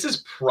 And this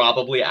is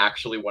probably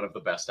actually one of the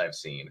best I've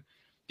seen.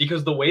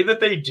 Because the way that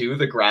they do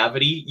the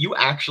gravity, you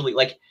actually,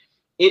 like,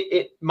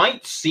 it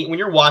might seem, when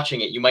you're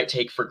watching it, you might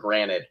take for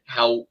granted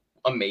how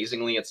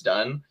amazingly it's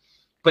done.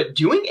 But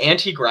doing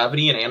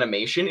anti-gravity in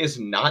animation is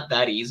not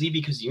that easy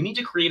because you need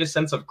to create a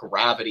sense of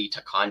gravity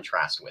to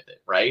contrast with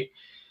it, right?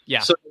 Yeah.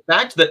 So the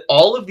fact that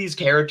all of these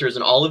characters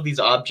and all of these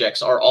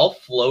objects are all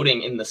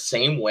floating in the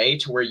same way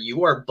to where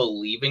you are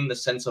believing the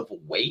sense of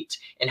weight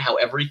and how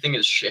everything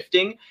is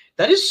shifting,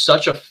 that is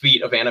such a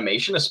feat of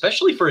animation,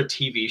 especially for a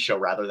TV show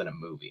rather than a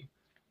movie.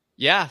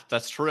 Yeah,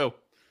 that's true.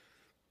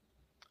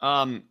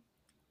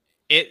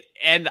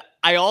 And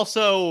I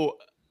also,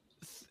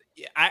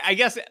 I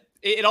guess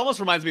it almost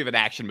reminds me of an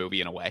action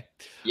movie in a way.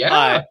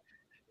 Yeah.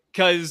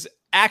 Because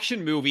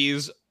action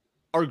movies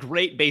are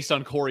great based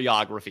on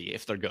choreography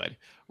if they're good,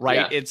 right?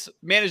 Yeah. It's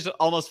managed to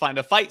almost find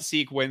a fight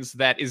sequence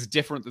that is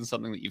different than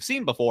something that you've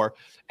seen before.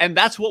 And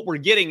that's what we're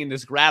getting in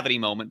this gravity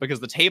moment,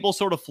 because the table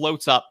sort of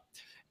floats up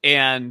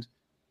and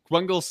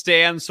Grunkle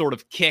Stan sort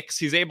of kicks.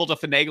 He's able to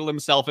finagle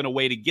himself in a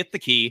way to get the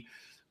key,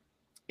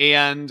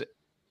 and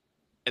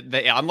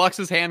they unlocks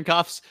his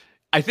handcuffs.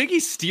 I think he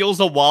steals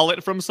a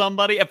wallet from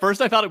somebody. At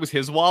first I thought it was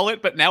his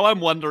wallet, but now I'm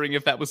wondering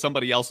if that was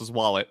somebody else's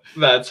wallet.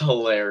 That's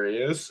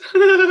hilarious.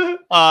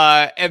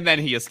 And then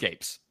he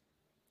escapes.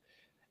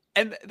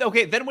 And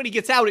okay, then when he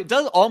gets out, it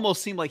does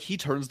almost seem like he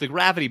turns the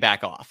gravity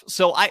back off.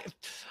 So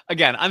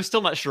I'm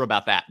still not sure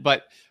about that,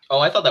 but oh,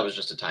 I thought that was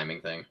just a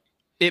timing thing.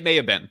 It may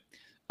have been.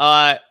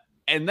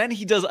 And then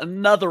he does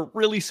another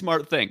really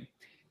smart thing.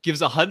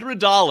 Gives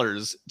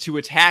 $100 to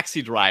a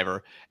taxi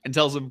driver and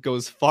tells him go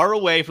as far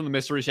away from the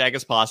mystery shack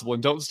as possible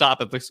and don't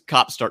stop if the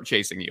cops start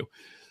chasing you.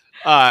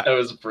 That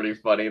was pretty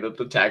funny that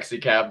the taxi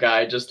cab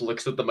guy just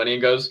looks at the money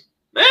and goes,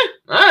 all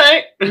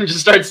right, and just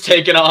starts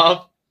taking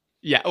off.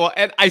 Yeah, well,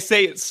 and I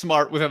say it's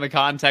smart within the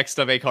context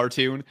of a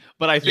cartoon,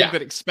 but I think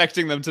that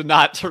expecting them to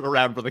not turn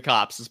around for the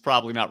cops is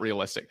probably not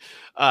realistic.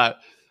 I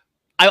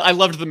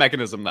loved the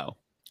mechanism, though.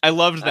 I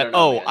loved that,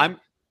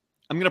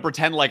 I'm going to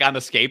pretend like I'm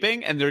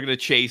escaping, and they're going to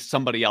chase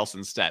somebody else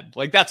instead.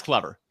 Like, that's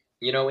clever.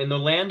 You know, in the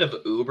land of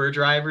Uber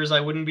drivers, I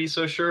wouldn't be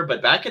so sure,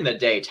 but back in the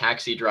day,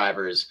 taxi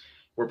drivers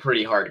were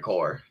pretty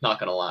hardcore, not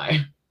going to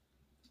lie.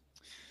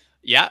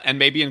 Yeah, and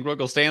maybe in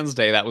Grunkle Stan's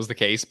day that was the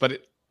case,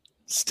 but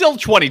still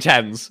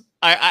 2010s.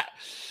 I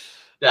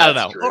don't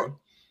know. True.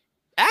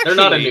 Actually, they're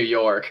not in New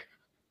York.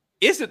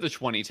 Is it the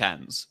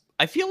 2010s?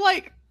 I feel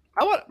like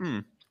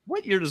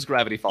what year does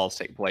Gravity Falls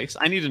take place?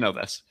 I need to know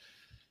this.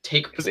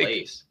 Take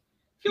place?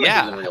 I feel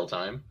like it's in real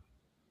time.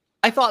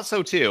 I thought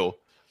so too.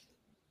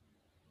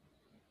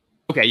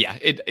 Okay, yeah,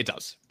 it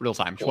does. Real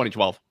time, cool.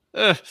 2012.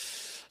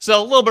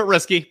 So a little bit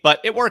risky, but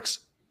it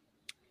works.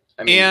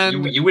 I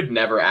mean, you would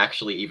never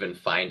actually even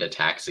find a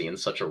taxi in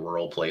such a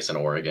rural place in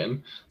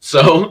Oregon.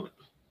 So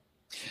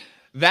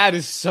that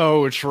is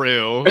so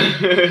true.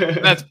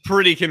 That's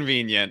pretty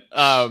convenient.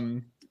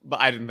 But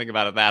I didn't think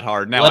about it that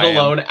hard. Now, let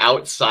alone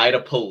outside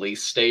a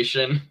police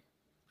station.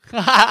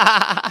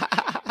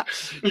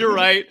 You're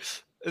right.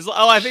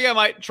 I think I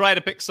might try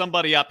to pick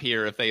somebody up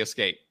here if they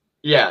escape.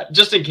 Yeah,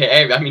 just in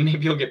case. I mean,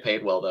 maybe he'll get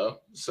paid well, though.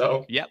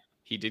 So. Yep,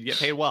 he did get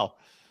paid well.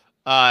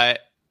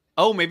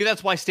 Maybe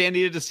that's why Stan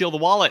needed to steal the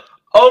wallet.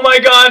 Oh my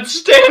god,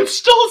 Stan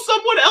stole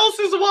someone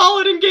else's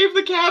wallet and gave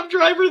the cab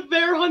driver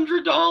their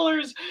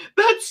 $100.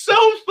 That's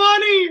so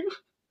funny.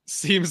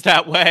 Seems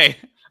that way.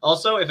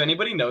 Also, if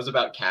anybody knows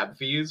about cab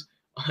fees,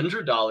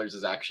 $100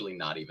 is actually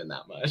not even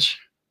that much.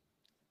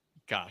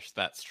 Gosh,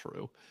 that's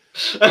true.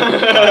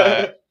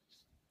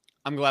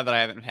 I'm glad that I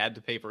haven't had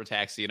to pay for a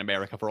taxi in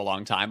America for a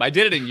long time. I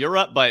did it in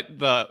Europe, but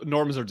the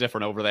norms are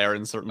different over there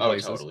in certain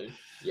places. Oh, totally.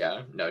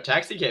 Yeah, no,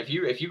 taxi cab.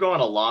 If you go on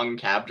a long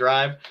cab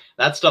drive,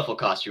 that stuff will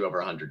cost you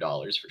over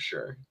 $100 for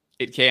sure.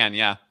 It can,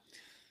 yeah.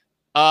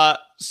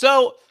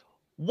 So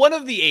one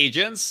of the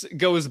agents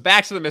goes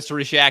back to the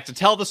Mystery Shack to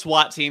tell the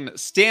SWAT team that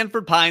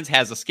Stanford Pines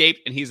has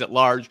escaped and he's at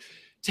large.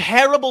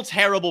 Terrible,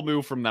 terrible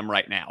move from them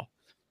right now.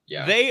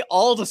 Yeah. They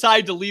all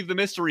decide to leave the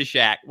Mystery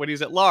Shack when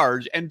he's at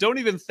large and don't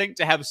even think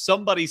to have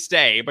somebody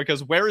stay,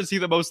 because where is he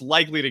the most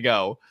likely to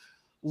go?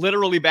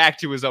 Literally back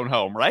to his own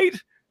home, right?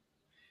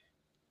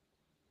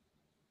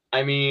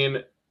 I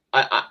mean,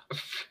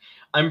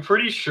 I'm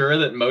pretty sure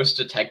that most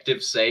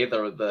detectives say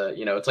the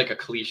it's like a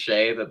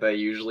cliche that they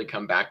usually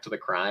come back to the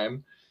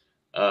crime.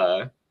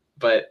 But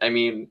I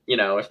mean,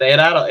 if they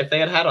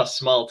had had a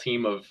small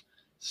team of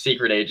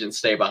secret agents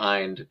stay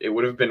behind, it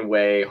would have been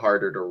way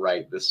harder to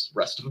write this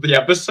rest of the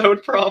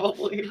episode,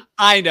 probably.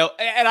 I know,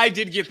 and I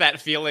did get that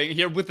feeling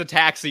here with the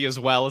taxi as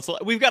well. It's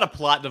like, we've got a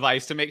plot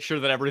device to make sure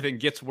that everything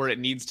gets where it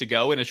needs to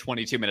go in a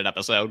 22-minute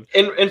episode.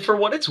 And for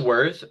what it's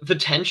worth, the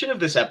tension of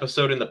this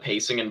episode and the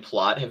pacing and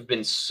plot have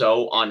been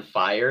so on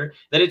fire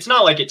that it's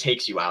not like it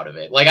takes you out of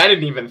it. Like, I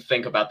didn't even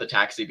think about the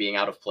taxi being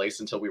out of place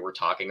until we were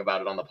talking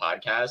about it on the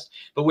podcast.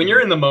 But when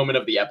you're in the moment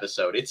of the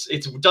episode, it's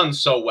done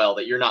so well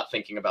that you're not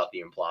thinking about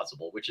the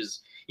implausible, which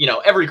is,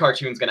 every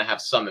cartoon's going to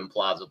have some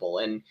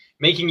implausible, and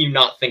making you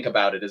not think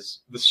about it is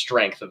the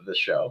strength of the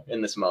show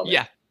in this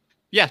moment.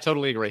 Yeah,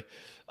 totally agree.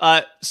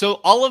 So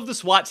all of the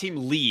SWAT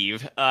team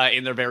leave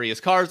in their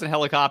various cars and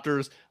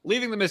helicopters,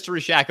 leaving the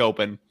Mystery Shack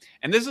open.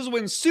 And this is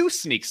when Soos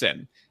sneaks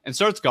in and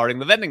starts guarding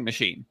the vending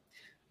machine.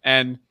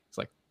 And it's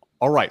like,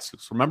 all right,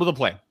 Soos, remember the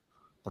plan.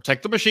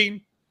 Protect the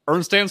machine,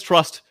 earn Stan's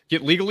trust,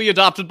 get legally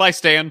adopted by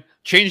Stan,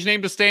 change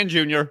name to Stan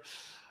Jr.,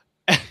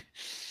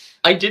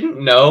 I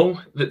didn't know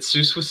that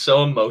Soos was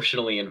so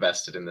emotionally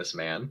invested in this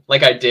man.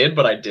 Like, I did,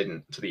 but I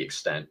didn't to the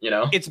extent,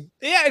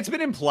 It's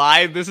been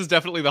implied. This is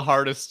definitely the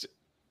hardest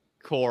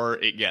core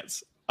it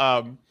gets.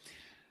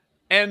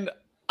 And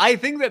I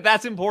think that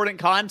that's important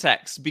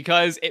context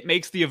because it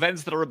makes the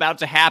events that are about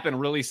to happen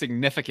really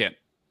significant.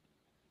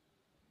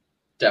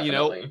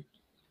 Definitely.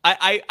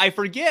 I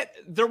forget,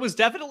 there was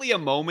definitely a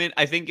moment,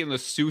 I think, in the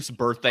Soos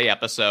birthday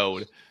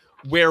episode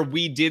where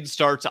we did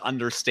start to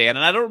understand,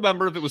 and I don't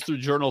remember if it was through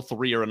Journal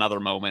 3 or another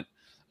moment,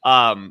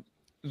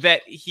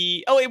 that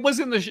it was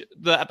in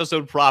the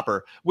episode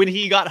proper, when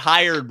he got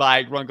hired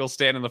by Grunkle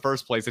Stan in the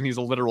first place, and he's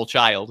a literal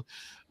child.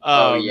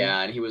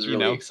 And he was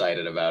really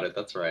excited about it,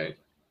 that's right.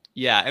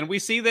 Yeah, and we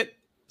see that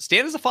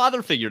Stan is a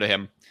father figure to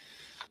him.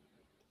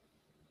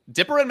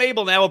 Dipper and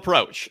Mabel now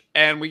approach,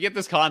 and we get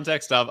this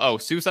context of,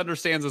 Soos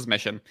understands his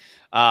mission,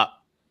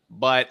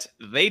 but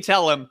they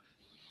tell him,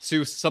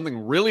 Soos,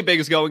 something really big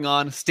is going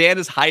on. Stan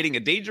is hiding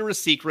a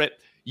dangerous secret.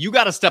 You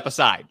got to step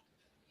aside.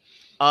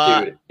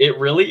 Dude,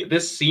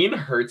 this scene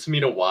hurts me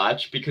to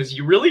watch because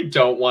you really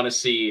don't want to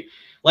see,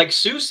 like,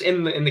 Soos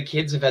and the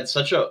kids have had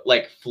such a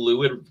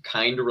fluid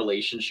kind of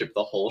relationship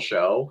the whole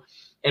show,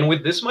 and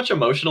with this much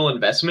emotional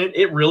investment,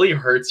 it really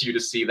hurts you to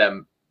see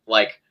them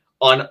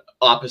on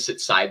opposite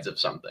sides of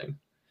something.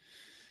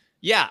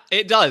 Yeah,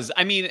 it does.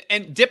 I mean,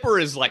 and Dipper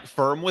is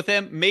firm with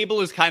him.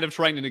 Mabel is kind of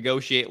trying to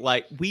negotiate,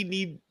 we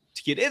need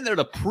to get in there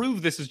to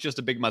prove this is just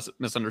a big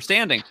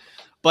misunderstanding.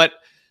 But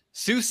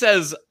Soos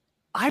says,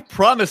 I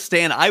promised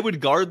Stan I would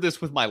guard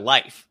this with my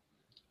life.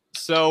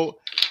 So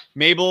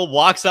Mabel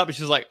walks up and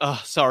she's like,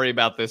 oh, sorry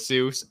about this,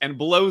 Soos, and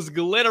blows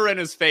glitter in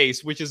his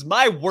face, which is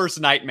my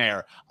worst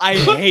nightmare. I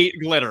hate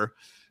glitter.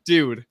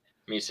 Dude.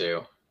 Me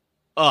too.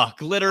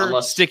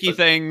 Glitter, sticky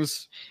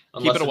things.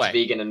 Keep it away.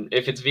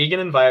 If it's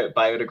vegan and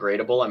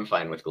biodegradable, I'm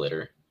fine with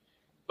glitter.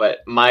 But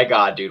my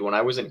God, dude, when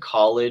I was in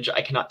college,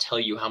 I cannot tell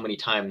you how many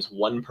times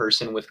one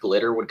person with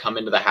glitter would come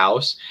into the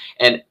house.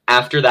 And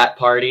after that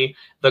party,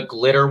 the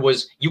glitter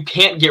you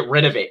can't get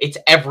rid of it. It's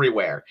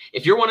everywhere.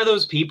 If you're one of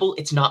those people,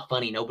 it's not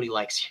funny. Nobody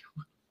likes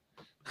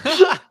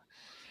you.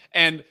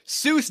 And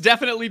Soos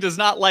definitely does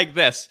not like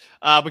this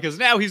because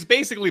now he's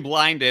basically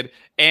blinded,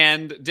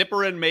 and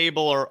Dipper and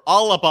Mabel are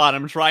all up on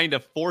him trying to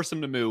force him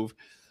to move.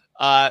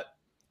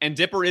 And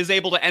Dipper is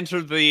able to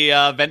enter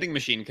the vending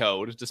machine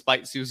code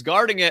despite Soos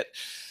guarding it.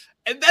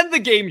 And then the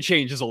game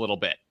changes a little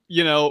bit.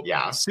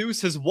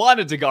 Soos has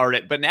wanted to guard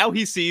it, but now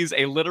he sees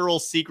a literal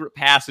secret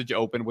passage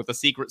open with a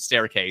secret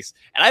staircase.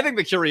 And I think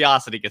the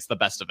curiosity gets the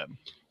best of him.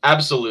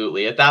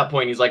 Absolutely. At that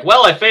point, he's like,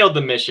 well, I failed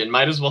the mission.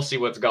 Might as well see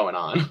what's going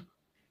on.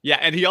 Yeah,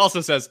 and he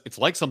also says, it's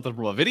like something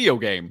from a video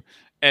game.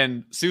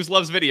 And Soos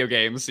loves video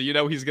games, so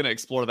he's going to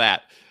explore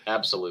that.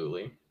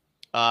 Absolutely.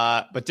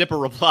 But Dipper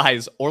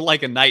replies, or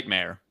like a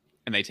nightmare,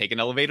 and they take an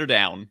elevator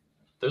down.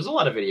 There's a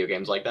lot of video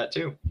games like that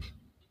too.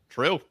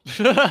 True.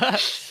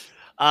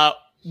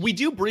 We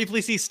do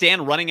briefly see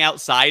Stan running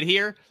outside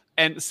here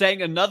and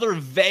saying another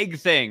vague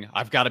thing.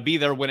 I've got to be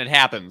there when it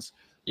happens.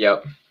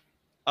 Yep.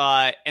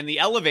 And the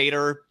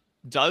elevator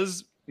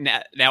does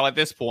now at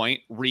this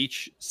point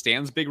reach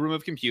Stan's big room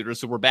of computers.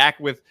 So we're back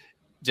with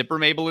Dipper,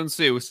 Mabel, and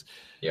Seuss.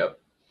 Yep.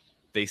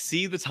 They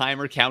see the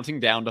timer counting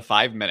down to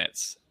 5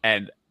 minutes,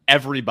 and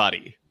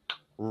everybody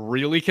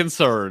really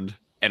concerned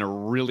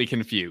and really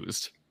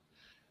confused.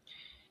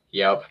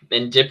 Yep.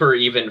 And Dipper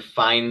even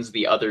finds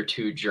the other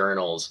two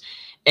journals.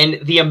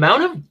 And the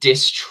amount of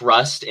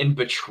distrust and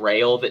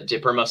betrayal that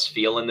Dipper must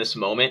feel in this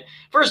moment,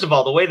 first of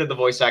all, the way that the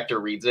voice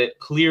actor reads it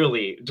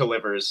clearly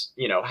delivers,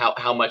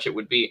 how much it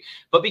would be.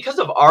 But because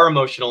of our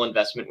emotional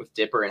investment with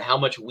Dipper and how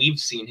much we've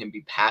seen him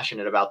be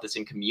passionate about this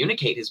and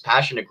communicate his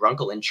passion to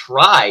Grunkle and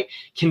try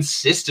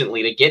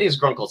consistently to get his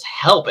Grunkle's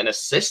help and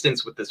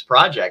assistance with this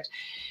project,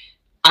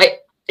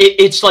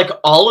 it's like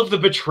all of the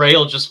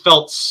betrayal just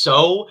felt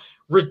so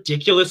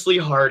ridiculously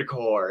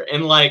hardcore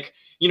and like,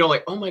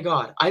 oh my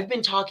God, I've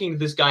been talking to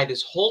this guy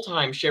this whole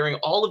time, sharing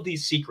all of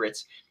these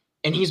secrets,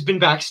 and he's been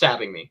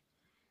backstabbing me.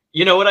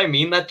 You know what I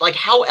mean? That, like,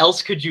 how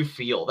else could you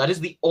feel? That is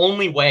the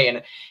only way.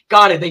 And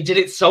God, they did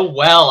it so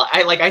well.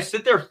 I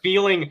sit there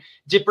feeling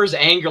Dipper's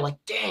anger,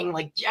 like, dang,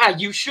 like, yeah,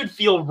 you should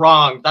feel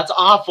wrong. That's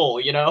awful,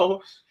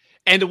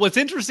 And what's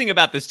interesting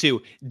about this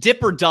too,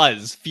 Dipper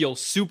does feel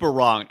super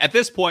wrong. At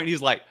this point,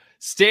 he's like,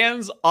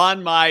 Stan's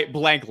on my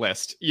blank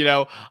list.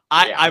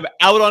 I'm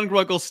out on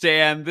Grunkle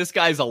Stan. This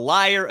guy's a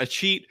liar, a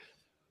cheat.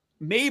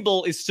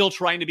 Mabel is still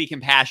trying to be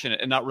compassionate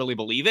and not really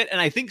believe it.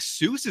 And I think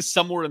Seuss is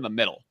somewhere in the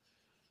middle.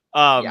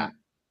 And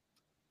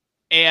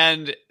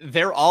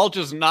they're all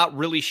just not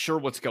really sure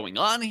what's going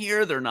on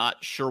here. They're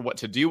not sure what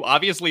to do.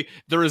 Obviously,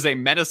 there is a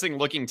menacing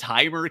looking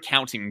timer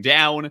counting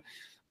down.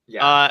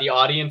 Yeah, the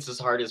audience's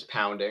heart is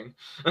pounding.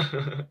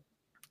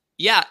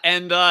 Yeah,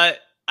 and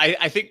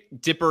I think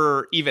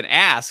Dipper even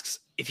asks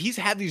if he's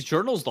had these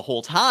journals the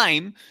whole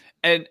time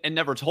and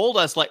never told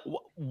us, like,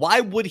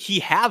 why would he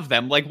have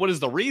them? Like, what is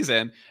the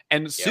reason?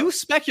 And Seuss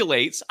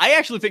speculates. I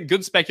actually think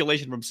good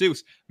speculation from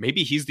Seuss.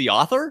 Maybe he's the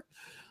author.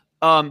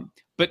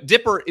 But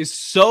Dipper is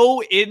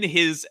so in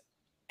his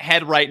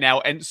head right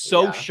now and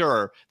so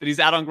sure that he's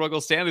out on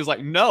Grunkle Stan. He's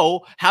like,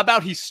 no, how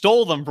about he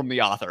stole them from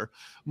the author?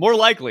 More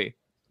likely.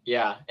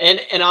 Yeah,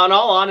 and on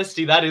all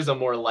honesty, that is a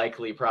more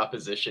likely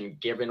proposition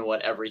given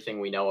what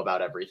everything we know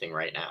about everything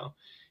right now.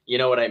 You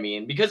know what I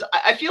mean? Because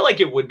I feel like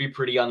it would be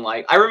pretty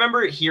unlikely. I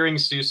remember hearing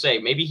Sue say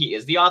maybe he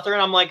is the author,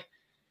 and I'm like,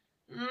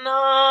 no,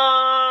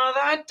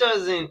 I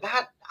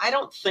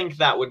don't think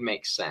that would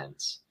make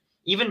sense.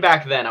 Even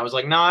back then, I was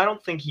like, no, I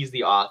don't think he's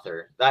the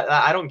author. That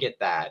I don't get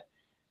that.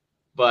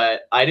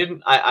 But I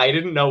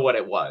didn't know what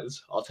it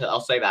was.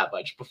 I'll say that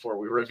much before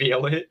we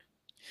reveal it.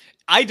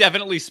 I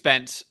definitely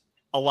spent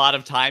a lot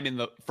of time in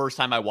the first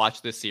time I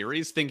watched this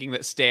series thinking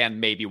that Stan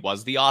maybe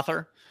was the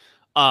author.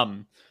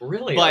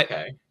 Really?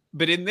 Okay.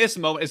 But in this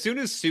moment, as soon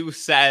as Sue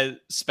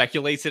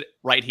speculates it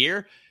right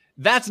here,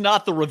 that's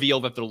not the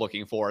reveal that they're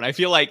looking for. And I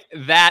feel like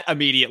that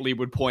immediately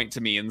would point to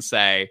me and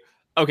say,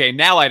 okay,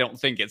 now I don't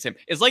think it's him.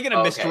 It's like in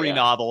a mystery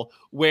novel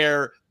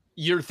where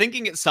you're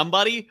thinking it's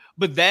somebody,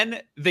 but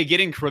then they get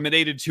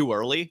incriminated too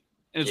early.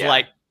 And it's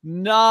like,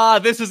 nah,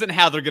 this isn't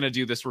how they're going to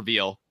do this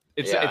reveal.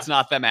 It's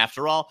not them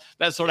after all.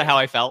 That's sort of how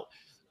I felt.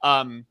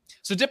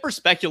 So Dipper's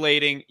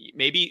speculating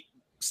maybe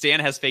Stan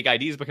has fake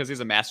IDs because he's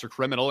a master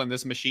criminal and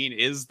this machine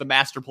is the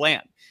master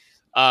plan.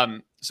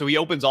 So he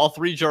opens all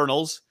 3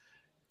 journals,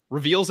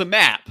 reveals a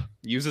map,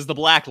 uses the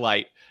black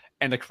light,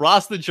 and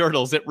across the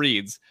journals it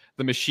reads,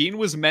 the machine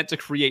was meant to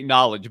create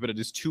knowledge, but it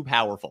is too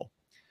powerful.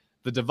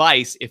 The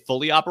device, if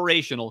fully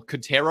operational,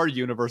 could tear our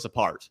universe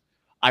apart.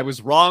 I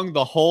was wrong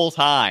the whole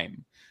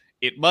time.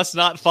 It must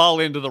not fall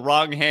into the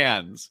wrong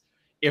hands.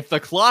 If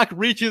the clock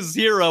reaches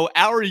 0,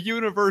 our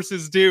universe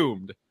is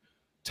doomed.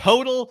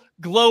 Total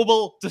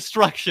global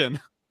destruction.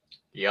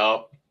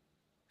 Yup.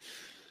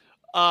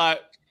 Yeah.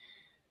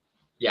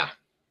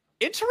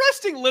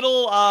 Interesting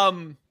little,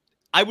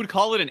 I would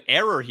call it an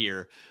error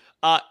here.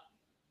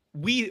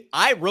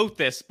 I wrote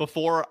this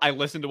before I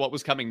listened to what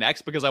was coming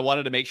next because I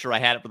wanted to make sure I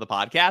had it for the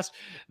podcast.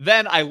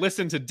 Then I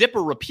listened to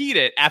Dipper repeat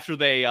it after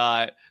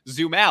they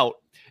zoom out.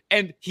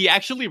 And he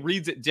actually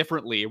reads it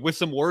differently with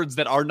some words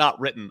that are not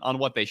written on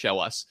what they show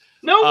us.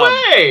 No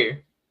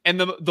way! And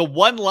the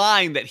one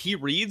line that he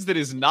reads that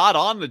is not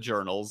on the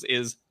journals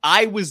is,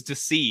 I was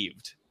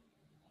deceived.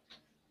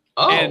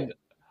 Oh. And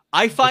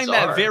I find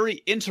that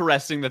very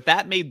interesting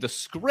that made the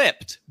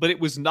script, but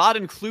it was not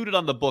included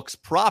on the books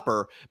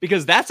proper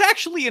because that's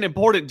actually an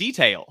important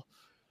detail.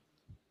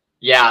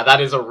 Yeah,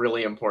 that is a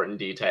really important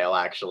detail,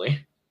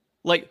 actually.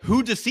 Like,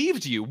 who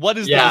deceived you? What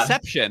is the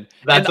deception?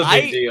 That's a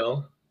big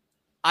deal.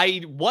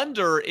 I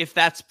wonder if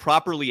that's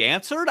properly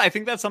answered. I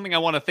think that's something I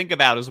want to think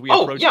about as we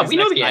approach this we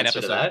know next the 9 answer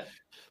episodes. to that.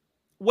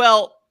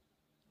 Well,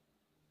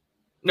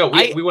 no,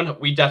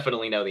 we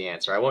definitely know the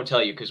answer. I won't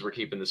tell you because we're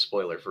keeping this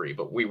spoiler free,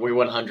 but we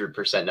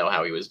 100% know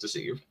how he was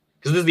deceived.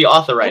 Because this is the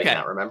author writing Okay.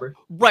 that, remember?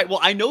 Right. Well,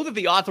 I know that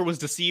the author was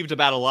deceived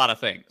about a lot of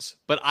things,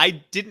 but I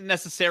didn't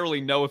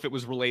necessarily know if it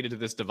was related to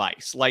this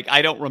device. Like,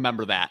 I don't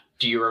remember that.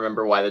 Do you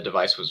remember why the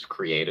device was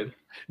created?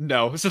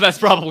 No, so that's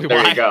probably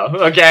There why. you go.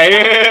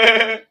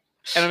 Okay.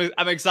 And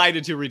I'm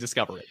excited to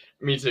rediscover it.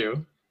 Me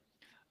too.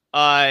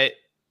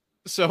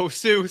 So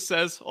Sue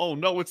says, "Oh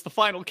no, it's the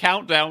final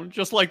countdown,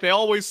 just like they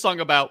always sung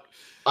about."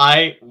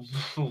 I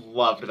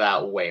loved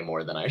that way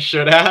more than I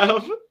should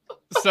have.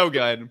 So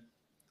good.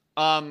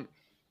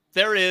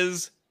 There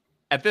is,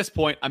 at this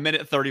point, a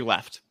minute 30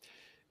 left.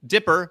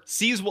 Dipper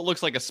sees what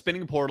looks like a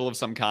spinning portal of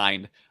some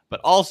kind,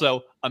 but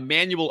also a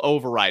manual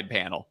override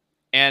panel.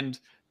 And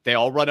they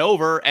all run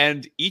over,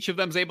 and each of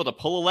them is able to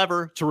pull a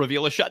lever to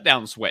reveal a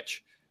shutdown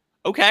switch.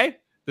 Okay,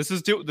 this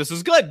is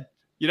good.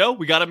 You know,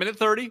 we got a minute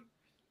 30.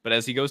 But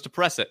as he goes to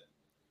press it,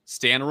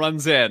 Stan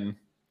runs in,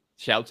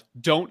 shouts,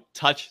 "Don't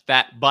touch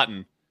that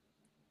button."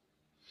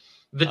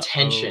 The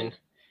tension.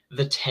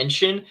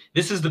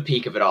 This is the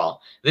peak of it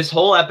all. This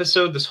whole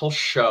episode, this whole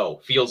show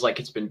feels like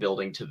it's been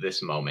building to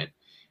this moment.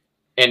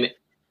 And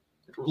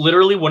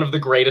literally one of the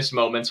greatest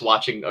moments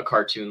watching a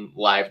cartoon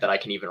live that I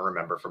can even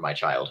remember from my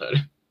childhood.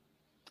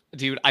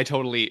 Dude, I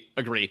totally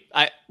agree.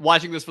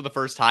 Watching this for the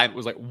first time, it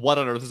was like, what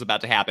on earth is about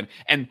to happen?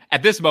 And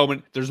at this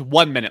moment, there's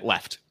 1 minute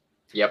left.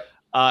 Yep.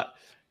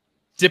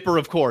 Dipper,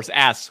 of course,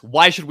 asks,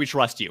 "Why should we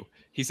trust you?"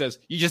 He says,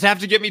 "You just have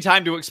to give me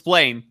time to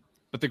explain."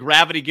 But the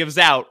gravity gives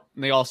out,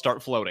 and they all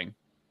start floating.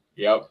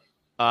 Yep.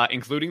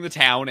 Including the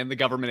town and the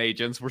government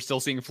agents. We're still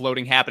seeing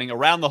floating happening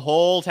around the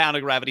whole town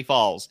of Gravity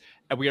Falls.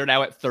 And we are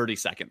now at 30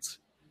 seconds.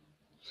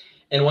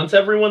 And once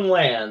everyone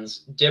lands,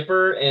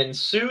 Dipper and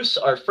Seuss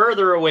are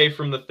further away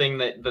from the thing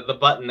that the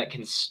button that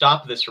can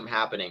stop this from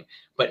happening.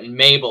 But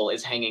Mabel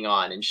is hanging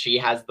on, and she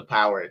has the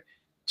power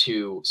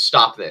to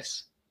stop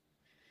this.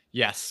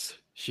 Yes,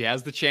 she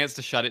has the chance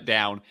to shut it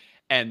down.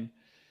 And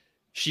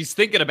she's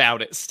thinking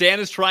about it. Stan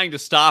is trying to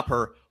stop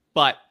her,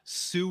 but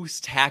Seuss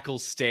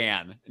tackles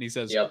Stan. And he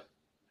says, Yep.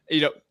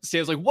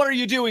 Stan's like, "What are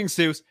you doing,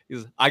 Seuss?" He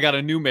says, "I got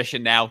a new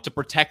mission now to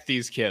protect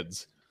these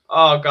kids."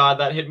 Oh, God,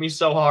 that hit me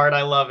so hard.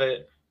 I love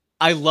it.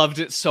 I loved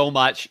it so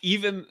much.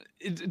 Even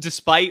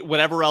despite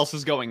whatever else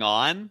is going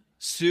on,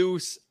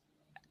 Seuss,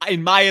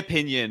 in my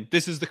opinion,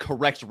 this is the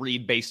correct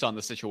read based on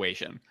the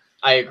situation.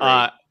 I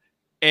agree.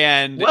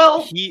 And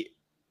well,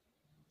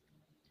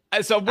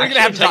 so we're going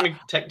to have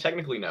to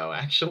technically no,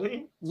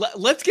 actually.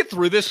 Let's get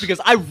through this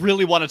because I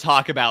really want to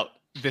talk about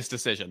this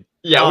decision.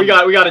 Yeah, we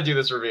got to do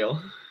this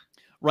reveal.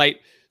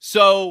 Right.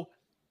 So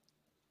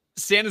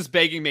Stan is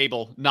begging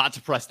Mabel not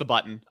to press the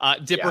button.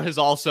 Dipper has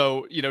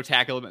also,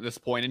 tackled him at this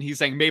point, and he's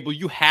saying, "Mabel,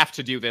 you have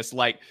to do this.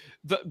 Like,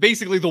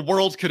 basically, the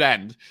world could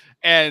end."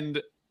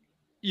 And,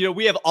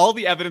 we have all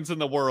the evidence in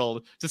the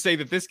world to say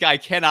that this guy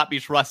cannot be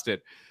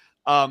trusted.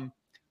 But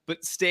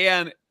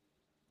Stan,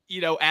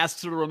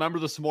 asks her to remember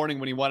this morning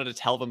when he wanted to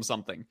tell them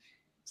something.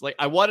 It's like,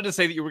 "I wanted to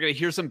say that you were going to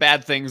hear some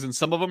bad things, and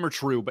some of them are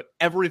true, but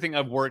everything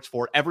I've worked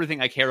for, everything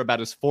I care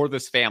about is for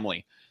this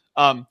family."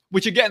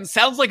 Which, again,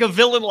 sounds like a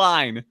villain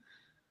line.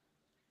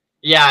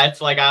 Yeah, it's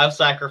like, "I'll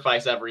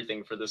sacrifice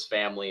everything for this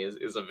family"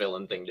 is a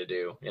villain thing to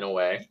do, in a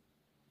way.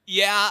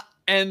 Yeah,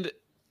 and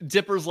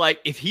Dipper's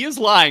like, if he is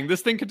lying,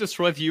 this thing could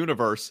destroy the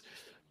universe.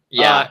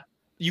 Yeah.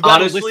 You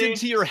gotta listen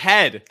to your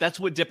head. That's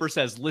what Dipper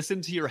says.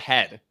 Listen to your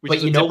head, which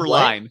is a Dipper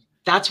line.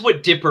 That's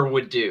what Dipper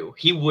would do.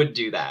 He would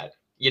do that.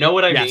 You know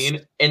what I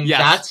mean? And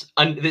that's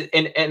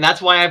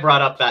why I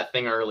brought up that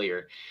thing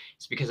earlier.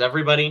 It's because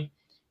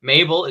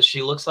Mabel, as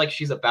she looks like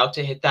she's about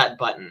to hit that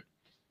button,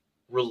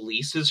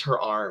 releases her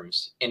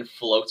arms and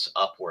floats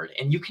upward.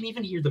 And you can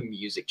even hear the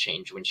music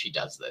change when she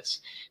does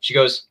this. She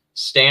goes,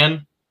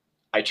 "Stan,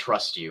 I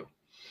trust you."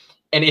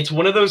 And it's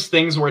one of those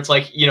things where it's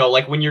like,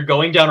 like when you're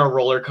going down a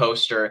roller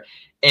coaster,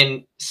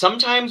 and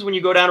sometimes when you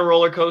go down a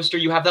roller coaster,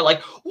 you have that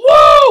like,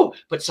 whoa!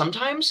 But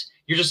sometimes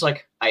you're just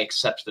like, "I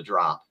accept the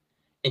drop."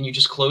 And you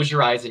just close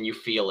your eyes and you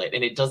feel it.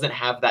 And it doesn't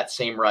have that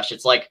same rush.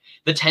 It's like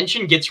the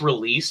tension gets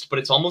released, but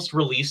it's almost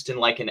released in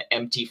like an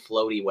empty,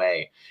 floaty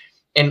way.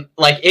 And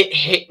like it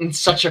hit in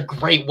such a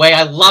great way.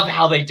 I love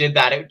how they did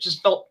that. It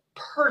just felt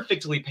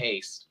perfectly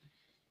paced.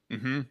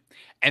 Mm-hmm.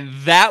 And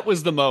that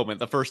was the moment,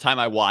 the first time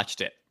I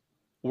watched it,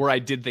 where I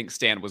did think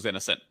Stan was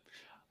innocent.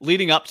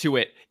 Leading up to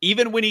it,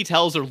 even when he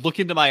tells her, "Look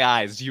into my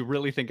eyes, do you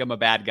really think I'm a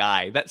bad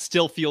guy?" That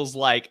still feels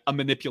like a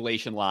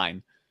manipulation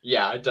line.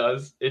 Yeah, it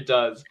does. It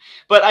does.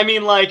 But I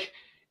mean, like,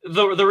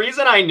 the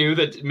reason I knew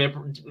that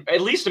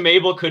at least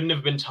Mabel couldn't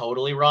have been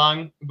totally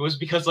wrong was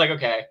because, like,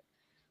 okay,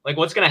 like,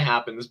 what's going to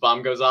happen? This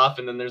bomb goes off,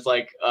 and then there's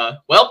like,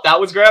 well, that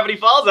was Gravity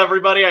Falls,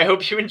 everybody. I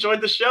hope you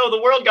enjoyed the show.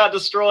 The world got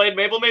destroyed.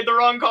 Mabel made the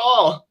wrong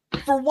call.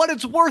 For what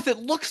it's worth, it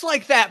looks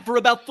like that for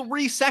about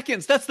 3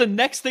 seconds. That's the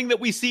next thing that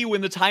we see when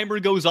the timer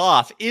goes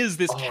off, is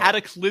this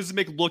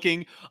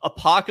cataclysmic-looking,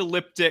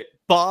 apocalyptic,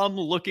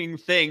 bomb-looking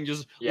thing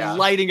just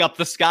lighting up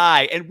the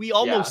sky. And we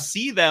almost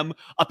see them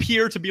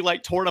appear to be,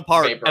 like, torn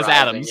apart as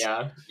atoms.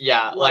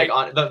 Yeah. Like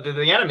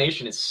the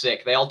animation is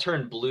sick. They all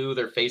turn blue.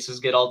 Their faces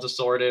get all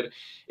distorted.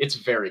 It's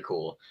very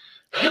cool.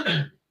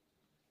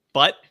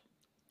 But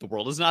the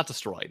world is not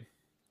destroyed.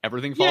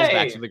 Everything falls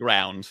back Yay! to the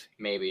ground.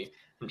 Maybe.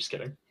 I'm just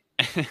kidding.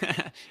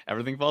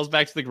 Everything falls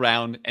back to the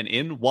ground, and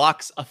in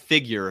walks a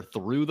figure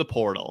through the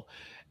portal.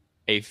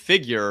 A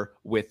figure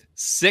with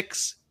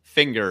 6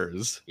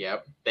 fingers.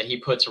 Yep. That he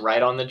puts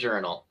right on the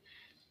journal.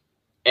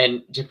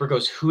 And Dipper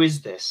goes, "Who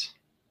is this?"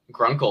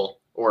 Grunkle,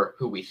 or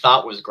who we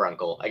thought was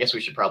Grunkle. I guess we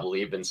should probably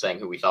have been saying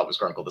who we thought was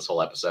Grunkle this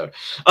whole episode.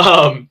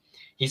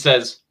 He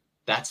says,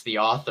 "That's the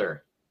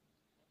author.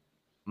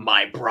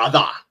 My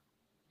brother."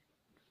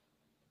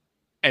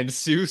 And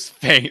Seuss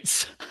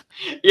faints.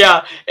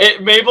 Yeah,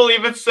 Mabel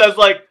even says,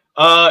 like,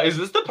 is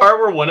this the part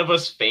where one of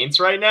us faints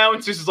right now?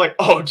 And Seuss is like,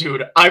 "Oh,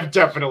 dude, I've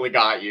definitely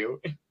got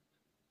you."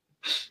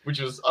 Which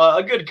was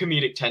a good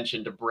comedic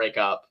tension to break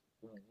up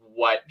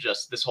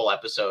this whole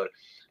episode.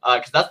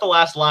 Because that's the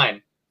last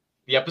line.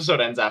 The episode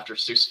ends after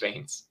Seuss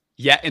faints.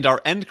 Yeah, and our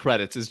end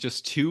credits is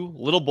just 2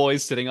 little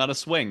boys sitting on a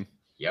swing.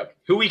 Yep.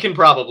 Who we can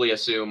probably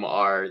assume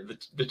are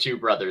the 2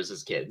 brothers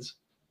as kids.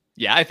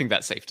 Yeah, I think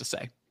that's safe to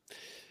say.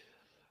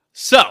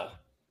 So,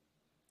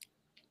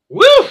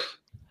 woo!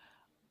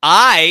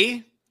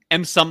 I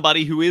am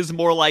somebody who is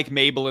more like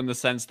Mabel in the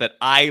sense that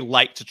I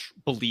like to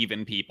believe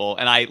in people,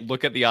 and I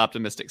look at the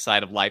optimistic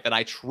side of life, and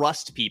I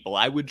trust people.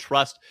 I would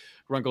trust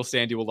Grunkle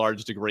Stan to a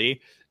large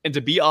degree. And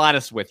to be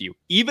honest with you,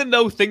 even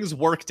though things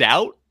worked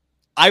out,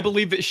 I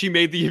believe that she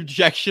made the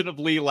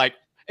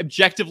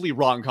objectively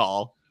wrong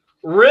call.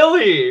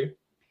 Really?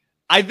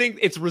 I think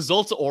it's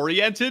results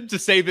oriented to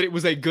say that it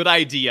was a good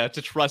idea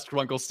to trust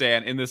Grunkle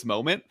Stan in this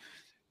moment.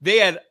 They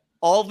had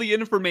all the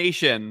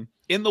information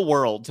in the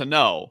world to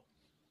know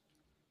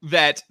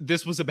that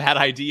this was a bad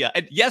idea.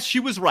 And yes, she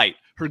was right.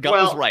 Her gut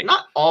was right.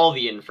 Not all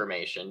the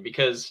information,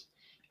 because,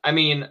 I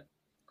mean,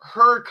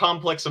 her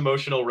complex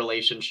emotional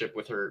relationship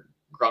with her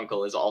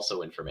Grunkle is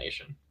also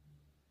information.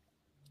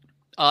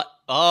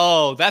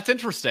 Oh, that's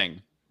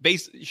interesting.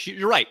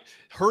 You're right.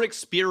 Her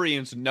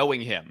experience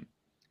knowing him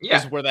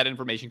is where that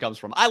information comes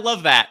from. I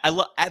love that.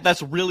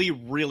 That's really,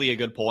 really a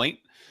good point.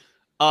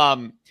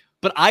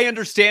 But I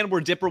understand where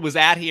Dipper was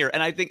at here.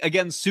 And I think,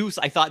 again, Seuss,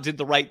 I thought, did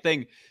the right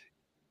thing.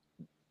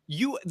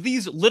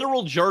 These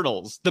literal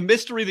journals, the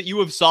mystery that you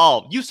have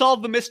solved, you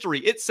solved the mystery.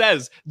 It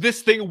says,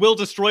 this thing will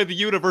destroy the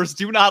universe.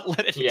 Do not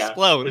let it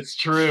explode. It's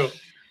true.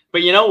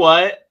 But you know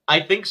what? I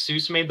think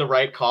Seuss made the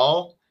right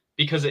call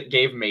because it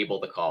gave Mabel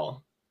the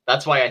call.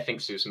 That's why I think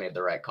Seuss made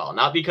the right call.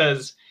 Not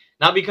because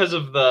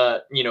of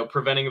the,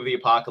 preventing of the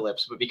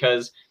apocalypse, but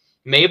because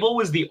Mabel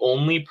was the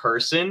only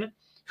person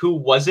who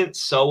wasn't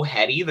so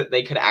heady that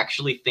they could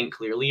actually think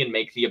clearly and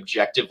make the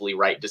objectively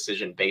right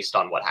decision based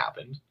on what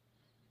happened.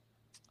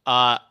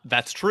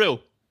 That's true.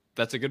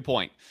 That's a good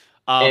point.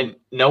 And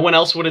no one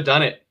else would have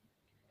done it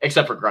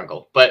except for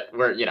Grunkle. But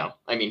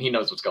he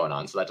knows what's going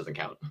on, so that doesn't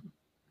count.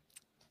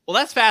 Well,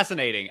 that's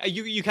fascinating.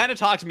 You kind of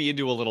talked me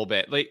into a little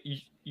bit. Like,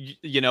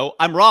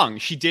 I'm wrong.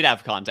 She did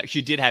have context.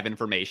 She did have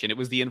information. It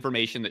was the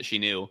information that she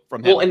knew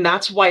from him. Well, and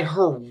that's why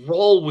her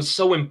role was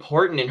so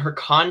important, and her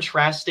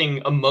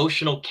contrasting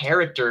emotional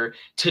character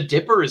to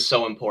Dipper is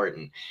so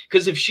important.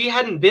 Because if she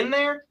hadn't been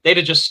there, they'd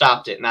have just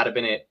stopped it, and that'd have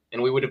been it.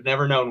 And we would have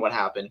never known what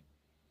happened.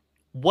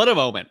 What a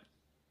moment.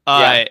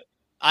 One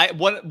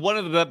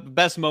of the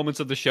best moments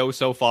of the show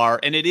so far,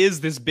 and it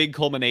is this big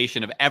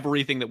culmination of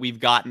everything that we've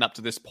gotten up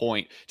to this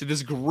point, to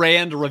this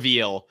grand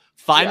reveal,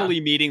 finally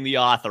meeting the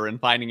author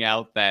and finding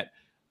out that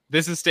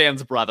this is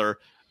Stan's brother.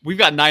 We've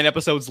got 9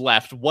 episodes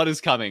left. What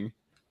is coming?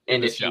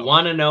 And if you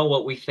want to know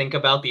what we think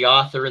about the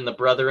author and the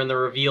brother and the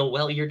reveal,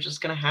 well, you're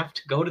just going to have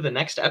to go to the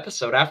next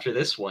episode after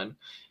this one,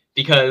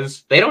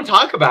 because they don't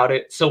talk about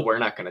it, so we're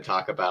not going to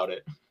talk about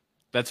it.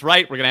 That's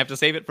right. We're going to have to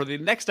save it for the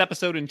next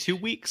episode in 2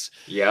 weeks.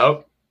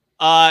 Yep.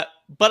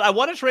 But I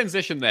want to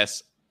transition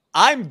this.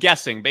 I'm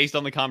guessing, based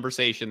on the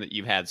conversation that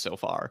you've had so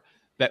far,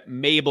 that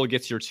Mabel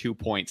gets your 2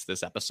 points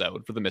this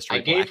episode for the mystery.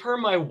 I gave her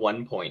my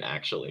 1 point,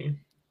 actually.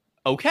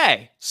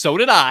 Okay, so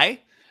did I.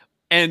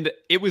 And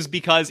it was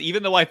because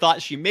even though I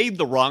thought she made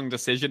the wrong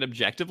decision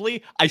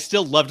objectively, I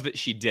still loved that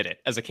she did it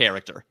as a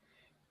character.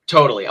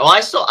 Totally. Well,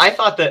 I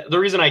thought that the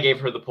reason I gave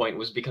her the point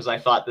was because I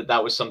thought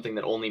that was something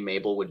that only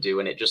Mabel would do,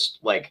 and it just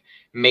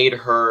made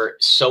her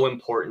so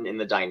important in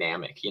the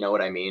dynamic. You know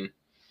what I mean?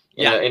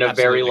 In a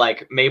very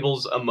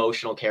Mabel's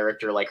emotional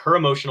character, her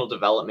emotional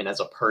development as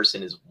a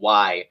person is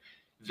why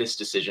this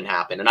decision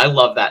happened, and I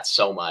love that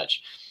so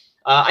much.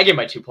 I give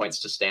my 2 points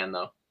to Stan,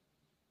 though.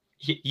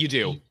 You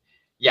do,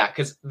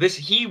 because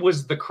he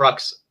was the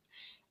crux.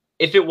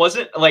 If it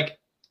wasn't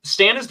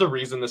Stan is the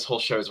reason this whole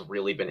show's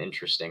really been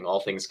interesting,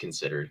 all things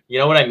considered. You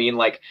know what I mean?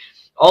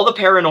 All the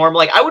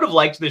paranormal, I would have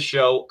liked this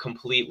show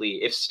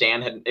completely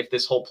if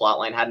this whole plot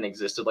line hadn't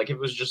existed. If it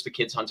was just the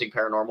kids hunting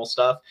paranormal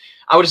stuff,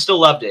 I would have still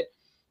loved it.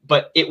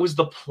 But it was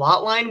the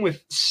plot line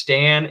with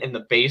Stan and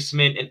the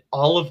basement and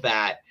all of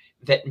that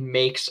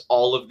makes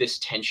all of this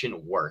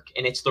tension work.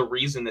 And it's the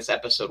reason this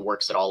episode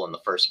works at all in the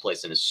first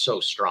place and is so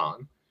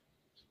strong.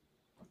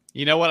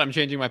 You know what? I'm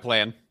changing my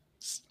plan.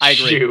 I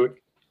agree. Shoot.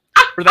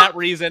 For that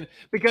reason,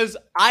 because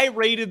I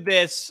rated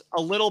this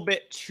a little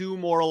bit too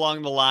more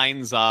along the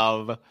lines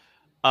of,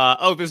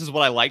 this is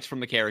what I liked from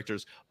the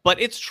characters. But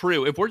it's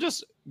true. If we're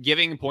just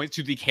giving points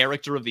to the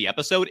character of the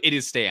episode, it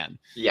is Stan.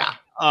 Yeah,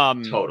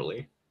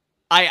 totally.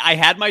 I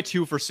had my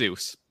 2 for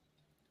Seuss.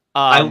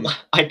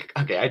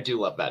 Okay, I do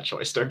love that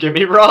choice. Don't get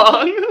me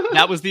wrong.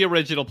 That was the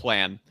original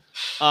plan.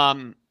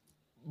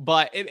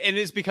 But it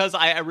is because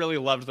I really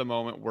loved the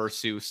moment where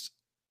Seuss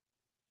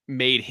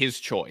made his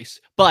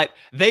choice. But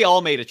they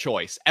all made a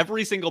choice.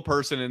 Every single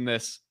person in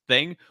this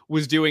thing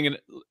was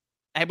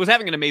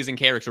having an amazing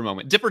character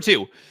moment. Dipper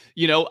too.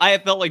 You know, I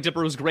felt like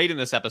Dipper was great in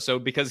this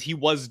episode because he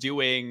was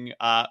doing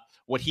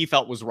what he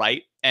felt was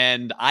right,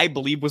 and I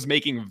believe was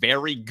making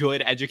very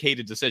good,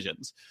 educated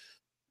decisions.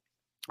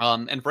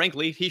 And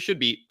frankly, he should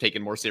be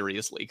taken more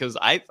seriously because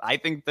I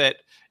think that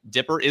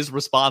Dipper is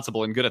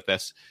responsible and good at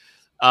this.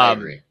 I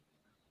agree.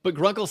 But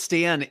Grunkle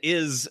Stan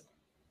is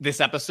this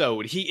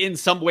episode. He, in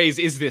some ways,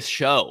 is this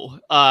show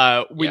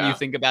when you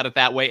think about it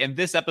that way. And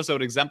this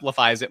episode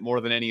exemplifies it more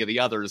than any of the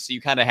others. So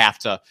you kind of have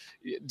to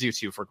do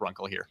 2 for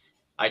Grunkle here.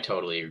 I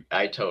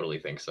totally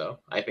think so.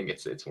 I think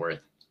it's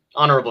worth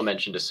honorable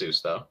mention to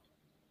Seuss, though.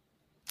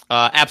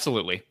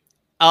 Absolutely.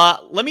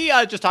 Let me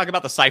just talk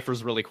about the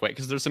ciphers really quick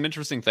because there's some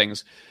interesting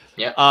things.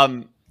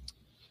 Yeah.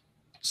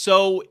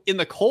 So in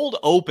the cold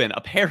open,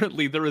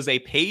 apparently there is a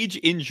page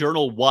in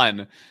Journal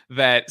 1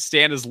 that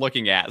Stan is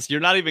looking at. So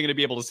you're not even going to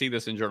be able to see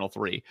this in Journal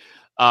 3.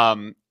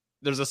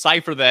 There's a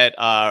cipher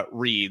that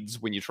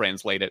reads, when you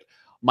translate it,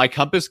 "My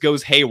compass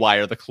goes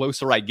haywire the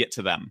closer I get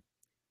to them.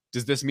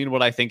 Does this mean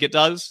what I think it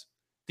does?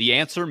 The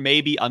answer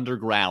may be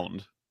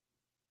underground."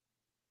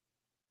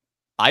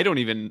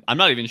 I'm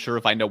not even sure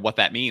if I know what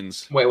that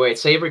means. Wait,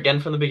 say it again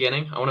from the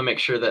beginning. I want to make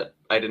sure that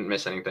I didn't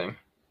miss anything.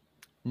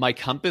 "My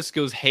compass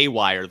goes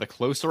haywire the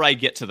closer I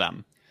get to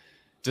them.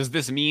 Does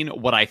this mean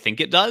what I think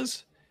it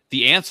does?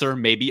 The answer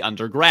may be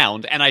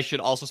underground." And I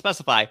should also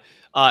specify,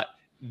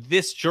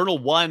 this Journal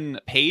 1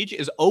 page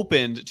is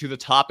opened to the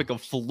topic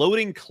of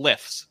floating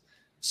cliffs.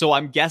 So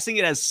I'm guessing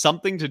it has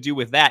something to do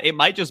with that. It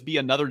might just be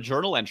another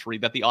journal entry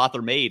that the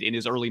author made in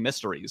his early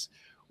mysteries,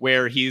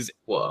 where he's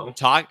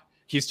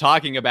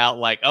talking about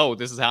like, oh,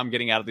 this is how I'm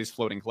getting out of these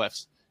floating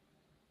cliffs.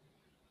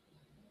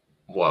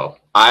 Whoa.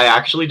 I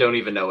actually don't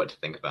even know what to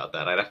think about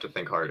that. I'd have to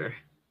think harder.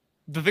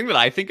 The thing that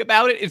I think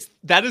about it is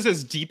that is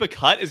as deep a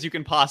cut as you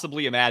can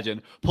possibly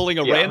imagine. Pulling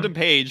a random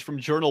page from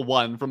Journal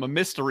 1 from a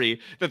mystery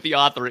that the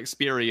author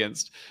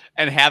experienced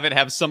and have it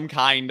have some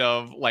kind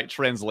of like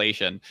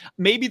translation.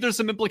 Maybe there's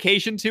some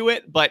implication to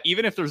it, but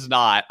even if there's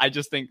not, I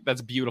just think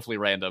that's beautifully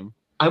random.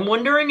 I'm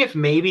wondering if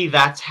maybe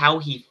that's how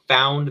he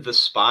found the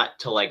spot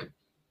to like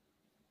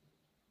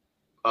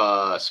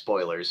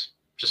spoilers.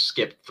 Just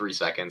skip 3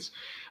 seconds.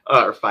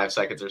 Or 5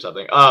 seconds or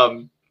something.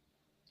 I'm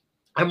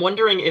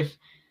wondering if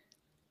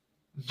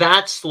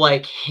that's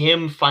like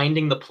him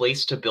finding the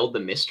place to build the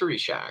Mystery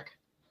Shack.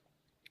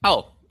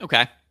 Oh,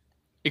 okay.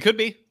 It could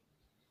be.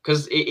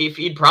 Because if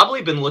he'd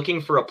probably been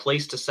looking for a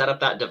place to set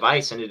up that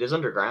device, and it is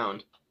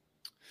underground.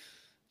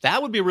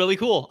 That would be really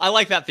cool. I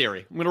like that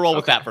theory. I'm going to roll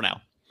with that for now.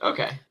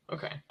 Okay.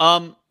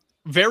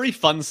 Very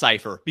fun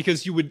cipher,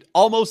 because you would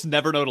almost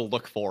never know to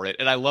look for it,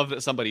 and I love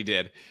that somebody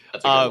did.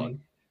 That's a good one.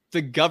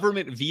 The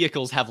government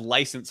vehicles have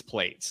license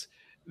plates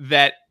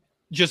that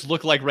just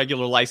look like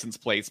regular license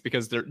plates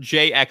because they're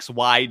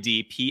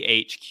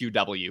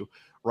JXYDPHQW,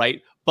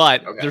 right?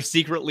 But they're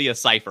secretly a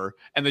cipher,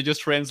 and they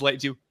just translate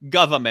to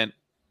government.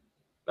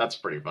 That's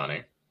pretty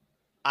funny.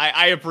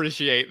 I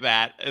appreciate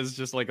that as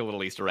just like a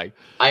little Easter egg.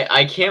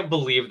 I can't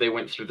believe they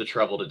went through the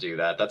trouble to do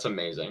that. That's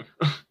amazing.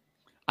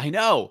 I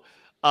know.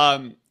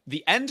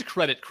 The end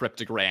credit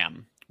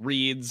cryptogram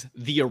reads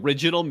 "The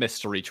Original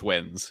Mystery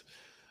Twins."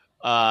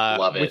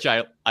 Love it. Which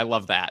I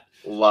love that.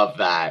 Love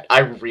that.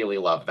 I really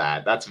love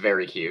that. That's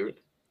very cute.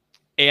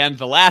 And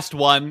the last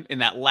one, in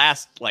that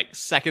last like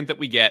second that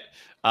we get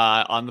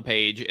on the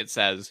page, it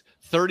says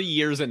 30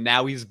 years and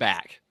now he's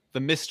back. The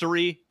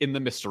mystery in the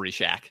Mystery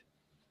Shack.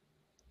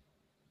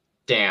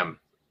 Damn.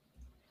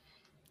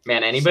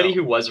 Man, anybody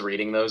who was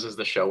reading those as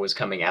the show was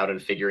coming out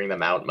and figuring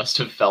them out must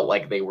have felt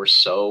like they were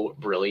so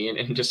brilliant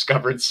and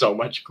discovered so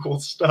much cool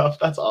stuff.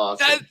 That's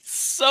awesome. That's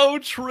so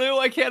true.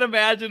 I can't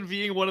imagine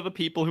being one of the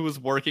people who was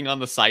working on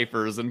the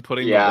ciphers and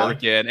putting the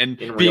work in and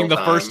being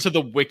the first to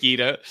the wiki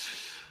to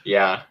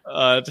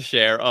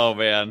share. Oh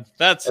man,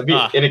 that'd be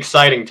an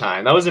exciting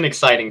time. That was an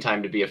exciting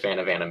time to be a fan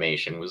of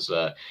animation. Was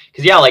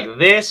because like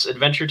this,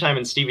 Adventure Time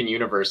and Steven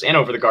Universe and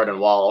Over the Garden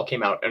Wall all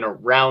came out in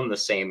around the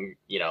same,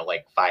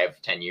 like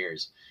 5-10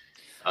 years.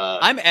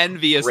 I'm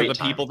envious of the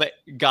people that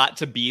got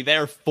to be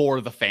there for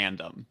the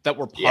fandom, that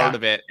were part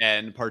of it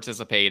and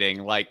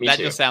participating. Like that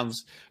just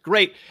sounds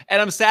great.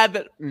 And I'm sad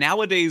that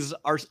nowadays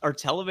our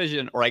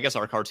television, or I guess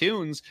our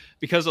cartoons,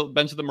 because a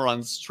bunch of them are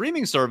on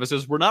streaming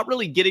services, we're not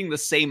really getting the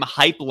same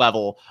hype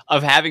level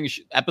of having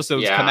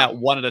episodes come out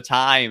one at a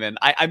time. And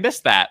I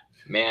miss that.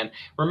 Man,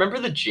 remember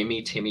the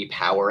Jimmy Timmy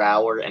Power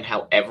Hour and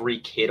how every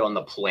kid on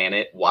the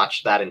planet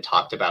watched that and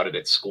talked about it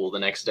at school the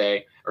next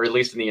day? Or at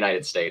least in the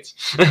United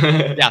States.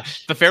 Yeah,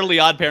 the Fairly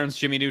Odd Parents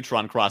Jimmy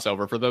Neutron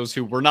crossover for those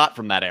who were not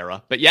from that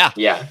era. But yeah.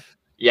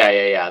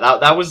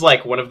 That was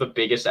like one of the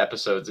biggest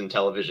episodes in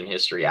television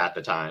history at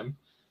the time.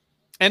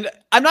 And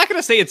I'm not going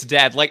to say it's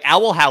dead. Like,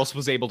 Owl House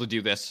was able to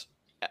do this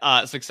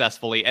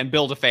successfully and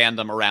build a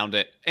fandom around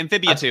it.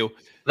 Amphibia too.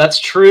 That's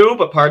true,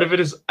 but part of it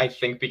is, I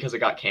think, because it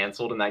got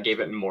canceled and that gave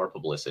it more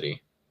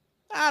publicity.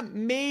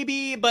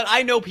 Maybe, but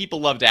I know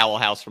people loved Owl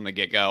House from the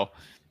get-go.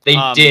 They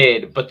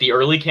did, but the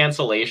early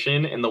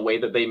cancellation and the way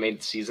that they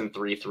made season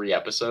 3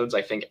 episodes,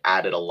 I think,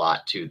 added a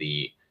lot to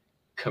the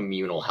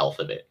communal health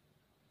of it.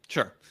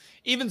 Sure.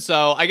 Even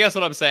so, I guess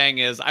what I'm saying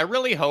is I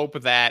really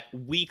hope that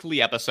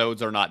weekly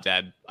episodes are not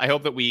dead. I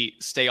hope that we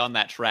stay on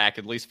that track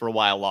at least for a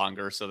while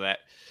longer so that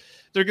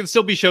there can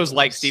still be shows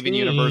like Steven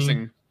Universe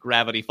and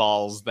Gravity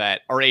Falls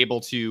that are able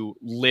to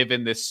live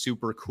in this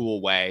super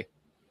cool way.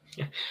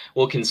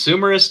 Will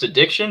consumerist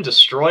addiction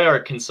destroy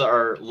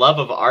our love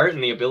of art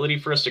and the ability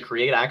for us to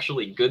create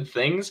actually good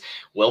things?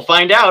 We'll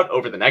find out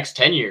over the next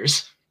 10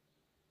 years.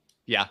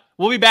 Yeah,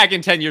 we'll be back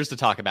in 10 years to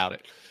talk about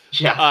it.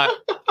 Yeah.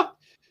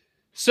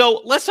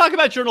 So let's talk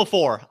about Journal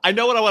 4. I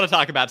know what I want to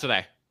talk about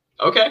today.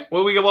 Okay,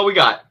 what we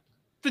got?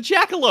 The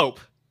Jackalope.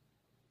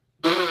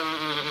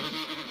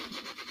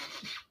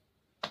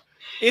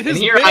 And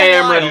here I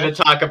am ready to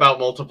talk about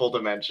multiple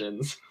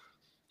dimensions.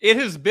 It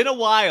has been a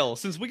while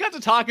since we got to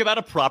talk about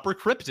a proper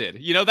cryptid.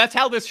 You know, that's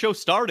how this show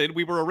started.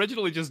 We were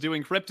originally just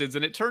doing cryptids,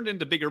 and it turned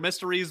into bigger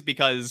mysteries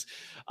because,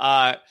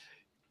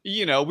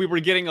 you know, we were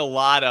getting a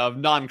lot of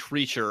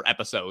non-creature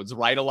episodes,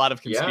 right? A lot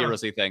of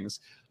conspiracy things.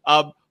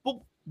 But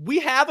we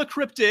have a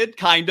cryptid,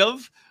 kind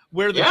of,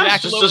 where the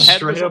jackalope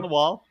head was on the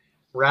wall.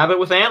 Rabbit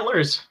with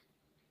antlers.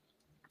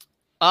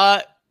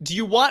 Do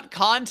you want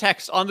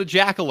context on the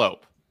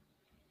jackalope?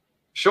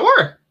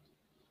 Sure.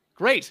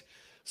 Great.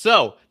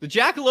 So, the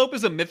jackalope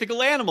is a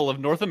mythical animal of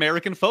North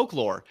American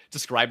folklore,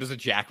 described as a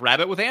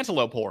jackrabbit with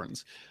antelope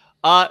horns.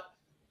 A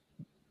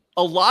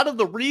lot of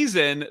the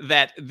reason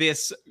that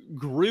this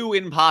grew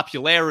in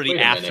popularity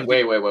after...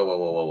 Wait.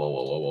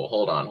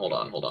 Hold on.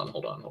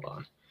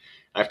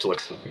 I have to look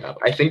something up.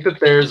 I think that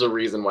there's a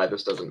reason why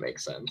this doesn't make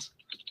sense.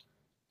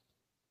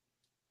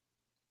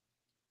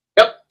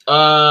 Yep.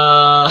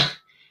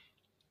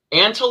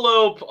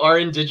 Antelope are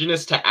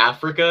indigenous to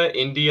Africa,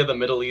 India, the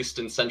Middle East,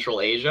 and Central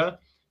Asia,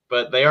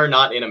 but they are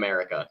not in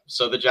America.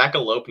 So the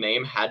jackalope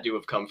name had to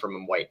have come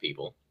from white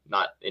people,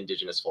 not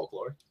indigenous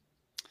folklore.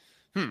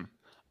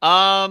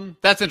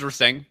 That's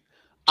interesting.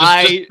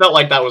 Just felt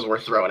like that was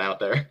worth throwing out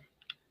there.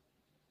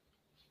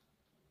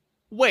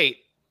 Wait.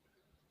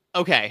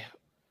 Okay.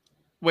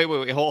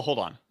 Wait. Hold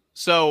on.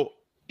 So,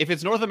 if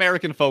it's North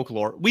American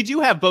folklore, we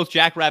do have both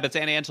jackrabbits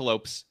and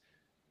antelopes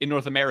in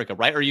North America,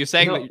 right? Are you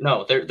saying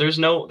No, there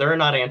are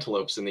not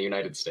antelopes in the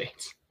United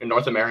States, in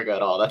North America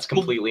at all. That's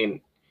completely a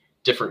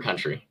different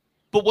country.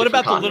 But what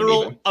about the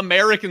literal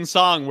American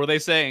song where they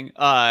sing,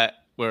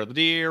 where the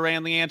deer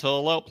and the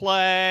antelope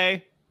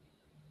play?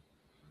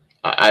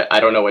 I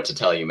don't know what to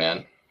tell you,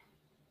 man.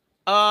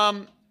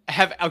 I'm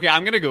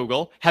gonna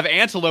Google. Have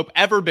antelope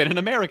ever been in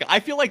America? I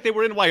feel like they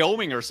were in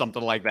Wyoming or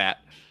something like that.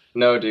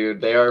 No,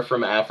 dude, they are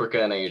from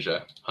Africa and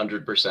Asia,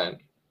 100%.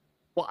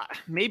 Well,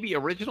 maybe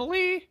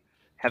originally.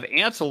 Have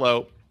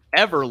antelope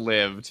ever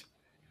lived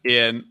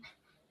in?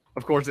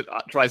 Of course, it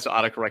tries to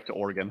autocorrect to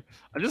Oregon.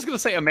 I'm just gonna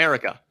say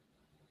America.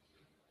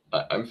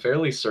 I'm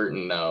fairly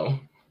certain no.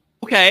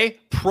 Okay,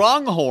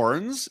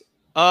 pronghorns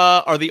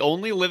are the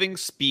only living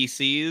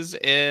species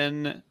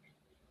in...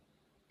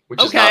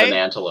 Which is not an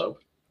antelope.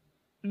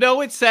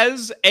 No, it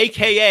says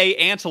AKA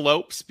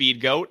antelope, speed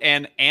goat,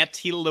 and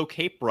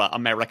Antilocapra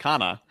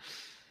americana.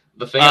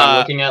 The thing I'm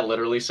looking at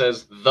literally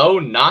says, though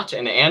not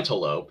an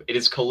antelope, it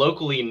is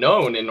colloquially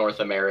known in North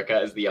America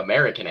as the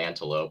American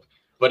antelope,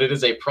 but it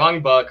is a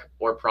prongbuck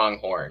or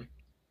pronghorn.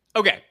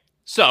 Okay,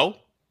 so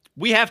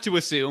we have to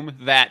assume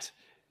that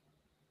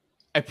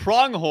a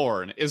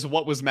pronghorn is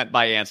what was meant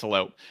by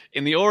antelope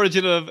in the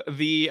origin of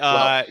the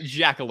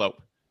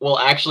jackalope. Well,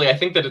 actually, I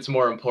think that it's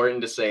more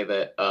important to say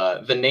that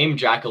the name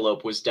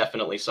jackalope was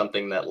definitely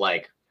something that,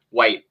 like,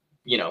 white,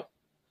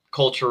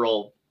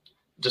 cultural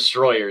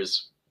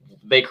destroyers,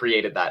 they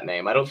created that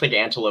name. I don't think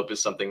antelope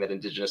is something that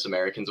indigenous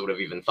Americans would have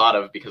even thought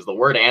of because the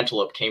word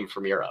antelope came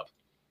from Europe.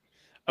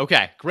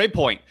 Okay, great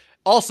point.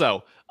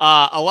 Also,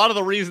 a lot of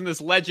the reason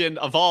this legend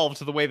evolved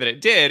to the way that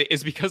it did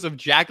is because of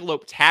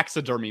jackalope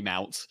taxidermy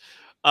mounts,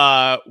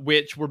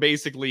 which were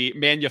basically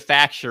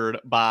manufactured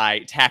by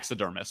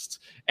taxidermists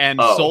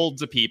and sold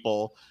to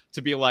people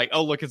to be like,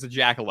 oh, look, it's a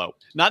jackalope.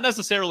 Not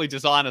necessarily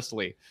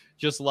dishonestly,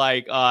 just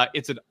like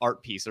it's an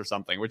art piece or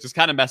something, which is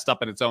kind of messed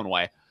up in its own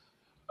way.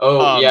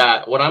 Oh,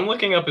 yeah. What I'm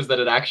looking up is that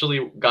it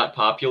actually got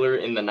popular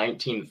in the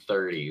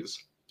 1930s.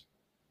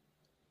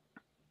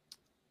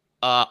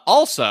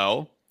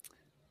 Also,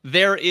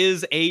 there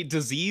is a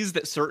disease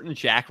that certain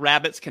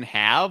jackrabbits can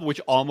have,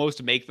 which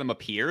almost make them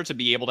appear to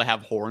be able to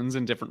have horns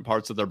in different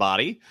parts of their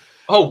body.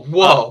 Oh,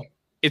 whoa.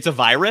 It's a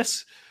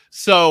virus.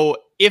 So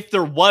if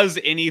there was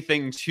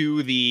anything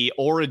to the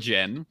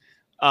origin,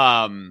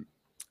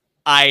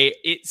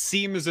 it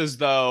seems as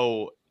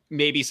though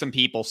maybe some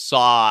people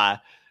saw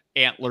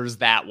antlers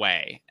that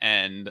way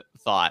and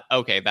thought,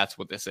 okay, that's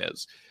what this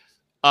is.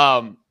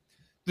 The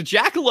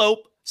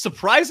jackalope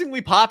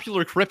surprisingly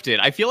popular cryptid.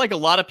 I feel like a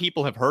lot of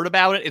people have heard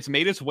about it. It's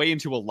made its way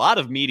into a lot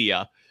of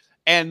media,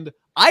 and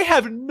I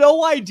have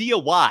no idea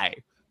why.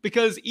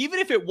 Because even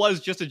if it was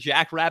just a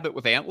jackrabbit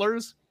with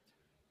antlers,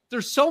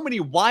 there's so many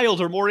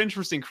wild or more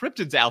interesting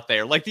cryptids out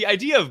there. Like the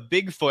idea of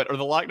Bigfoot or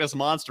the Loch Ness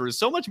Monster is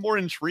so much more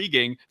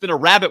intriguing than a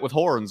rabbit with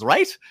horns,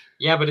 right?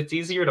 Yeah, but it's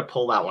easier to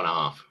pull that one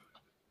off.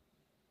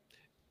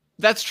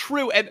 That's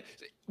true. And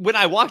when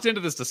I walked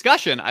into this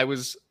discussion, I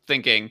was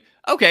thinking,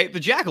 okay, the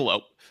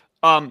jackalope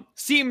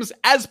seems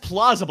as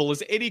plausible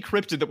as any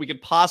cryptid that we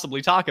could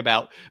possibly talk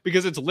about,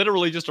 because it's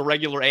literally just a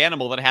regular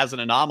animal that has an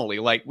anomaly.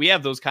 Like, we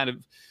have those kind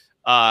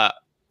of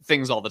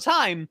things all the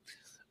time.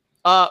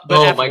 But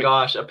oh my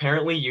gosh,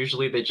 apparently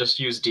usually they just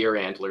use deer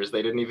antlers.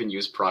 They didn't even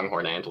use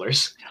pronghorn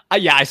antlers.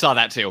 Yeah, I saw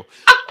that too.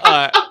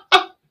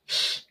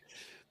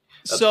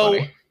 So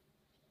funny.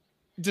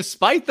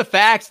 Despite the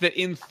fact that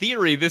in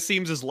theory this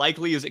seems as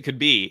likely as it could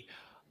be,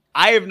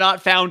 I have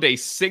not found a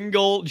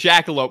single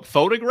jackalope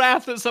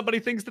photograph that somebody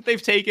thinks that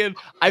they've taken.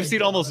 I've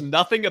seen almost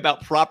nothing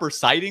about proper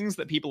sightings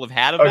that people have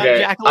had of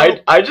that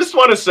jackalope. I just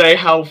want to say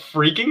how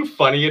freaking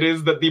funny it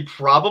is that the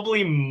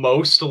probably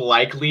most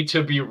likely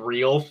to be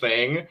real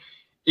thing,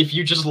 if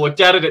you just looked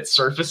at it at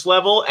surface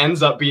level,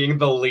 ends up being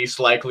the least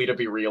likely to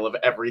be real of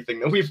everything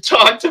that we've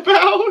talked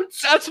about.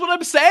 That's what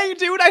I'm saying,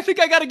 dude. I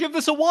think I gotta give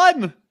this a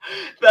 1.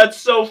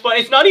 That's so funny.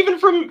 It's not even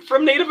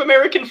from Native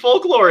American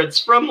folklore. It's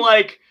from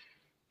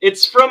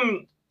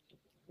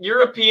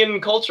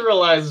European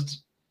culturalized,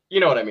 you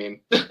know what I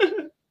mean?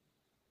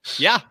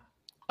 Yeah.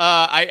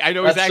 I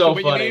know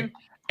exactly what you mean,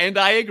 and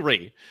I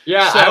agree.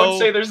 Yeah, so, I would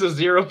say there's a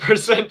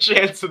 0%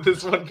 chance of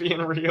this one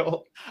being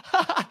real.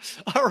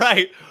 All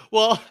right.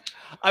 Well,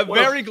 I'm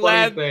very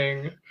glad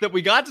that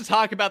we got to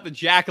talk about the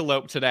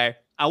jackalope today.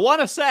 I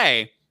want to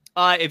say,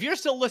 if you're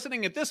still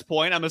listening at this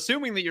point, I'm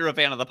assuming that you're a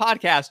fan of the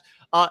podcast.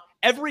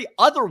 Every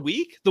other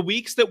week, the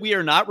weeks that we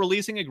are not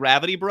releasing a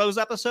Gravity Bros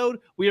episode,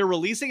 we are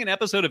releasing an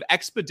episode of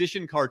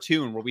Expedition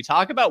Cartoon, where we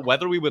talk about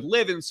whether we would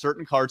live in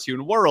certain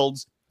cartoon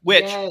worlds,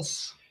 which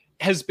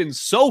has been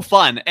so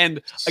fun.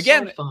 And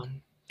again,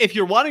 if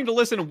you're wanting to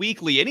listen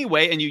weekly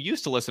anyway, and you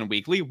used to listen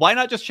weekly, why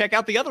not just check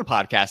out the other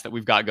podcast that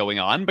we've got going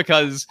on?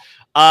 Because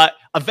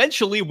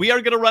eventually we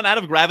are going to run out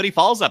of Gravity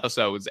Falls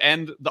episodes,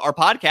 and our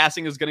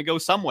podcasting is going to go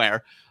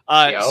somewhere.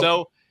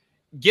 So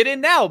get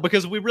in now,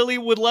 because we really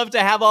would love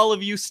to have all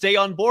of you stay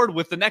on board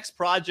with the next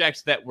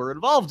project that we're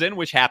involved in,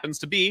 which happens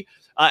to be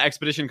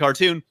Expedition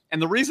Cartoon.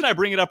 And the reason I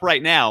bring it up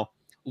right now,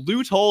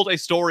 Lou told a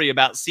story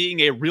about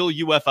seeing a real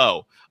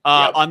UFO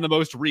on the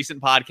most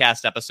recent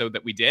podcast episode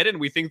that we did. And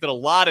we think that a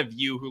lot of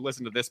you who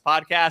listen to this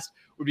podcast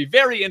would be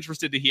very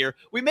interested to hear.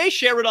 We may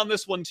share it on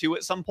this one too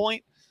at some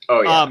point.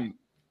 Oh, yeah.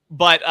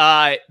 But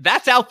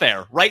that's out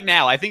there right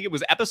now. I think it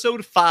was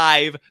episode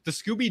 5, the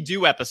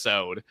Scooby-Doo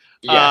episode.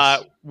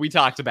 Yes. We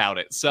talked about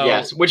it. So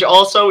yes, which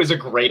also is a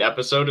great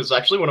episode. It's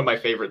actually one of my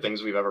favorite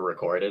things we've ever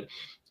recorded.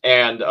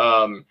 And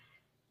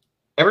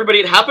everybody,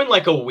 it happened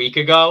like a week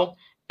ago.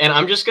 And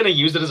I'm just going to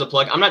use it as a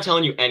plug. I'm not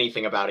telling you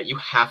anything about it. You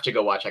have to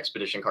go watch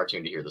Expedition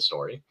Cartoon to hear the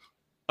story.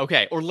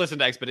 Okay, or listen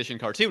to Expedition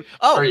Cartoon.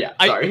 Oh, yeah,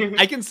 sorry.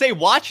 I can say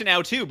watch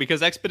now, too,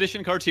 because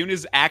Expedition Cartoon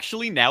is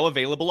actually now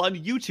available on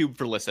YouTube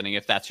for listening,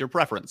 if that's your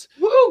preference.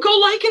 Woo, go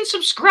like and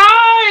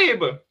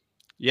subscribe!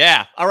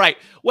 Yeah, all right.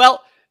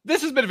 Well,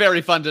 this has been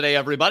very fun today,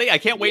 everybody. I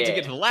can't wait to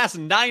get to the last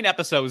 9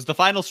 episodes, the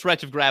final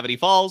stretch of Gravity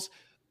Falls.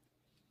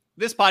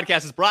 This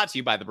podcast is brought to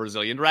you by the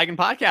Brazilian Dragon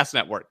Podcast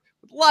Network,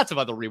 with lots of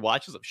other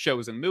rewatches of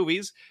shows and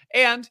movies.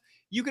 And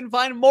you can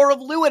find more of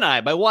Lou and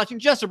I by watching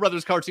Just a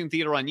Brothers Cartoon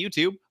Theater on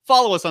YouTube.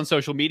 Follow us on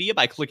social media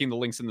by clicking the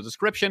links in the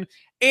description.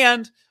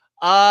 And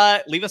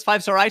leave us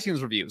 5-star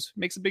iTunes reviews.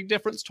 Makes a big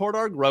difference toward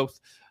our growth.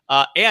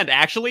 And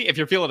actually, if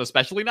you're feeling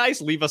especially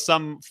nice, leave us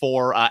some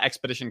for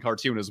Expedition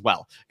Cartoon as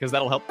well, because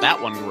that'll help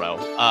that one grow.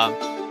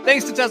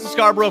 Thanks to Tessa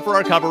Scarborough for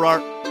our cover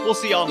art. We'll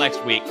see y'all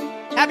next week.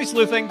 Happy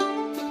sleuthing.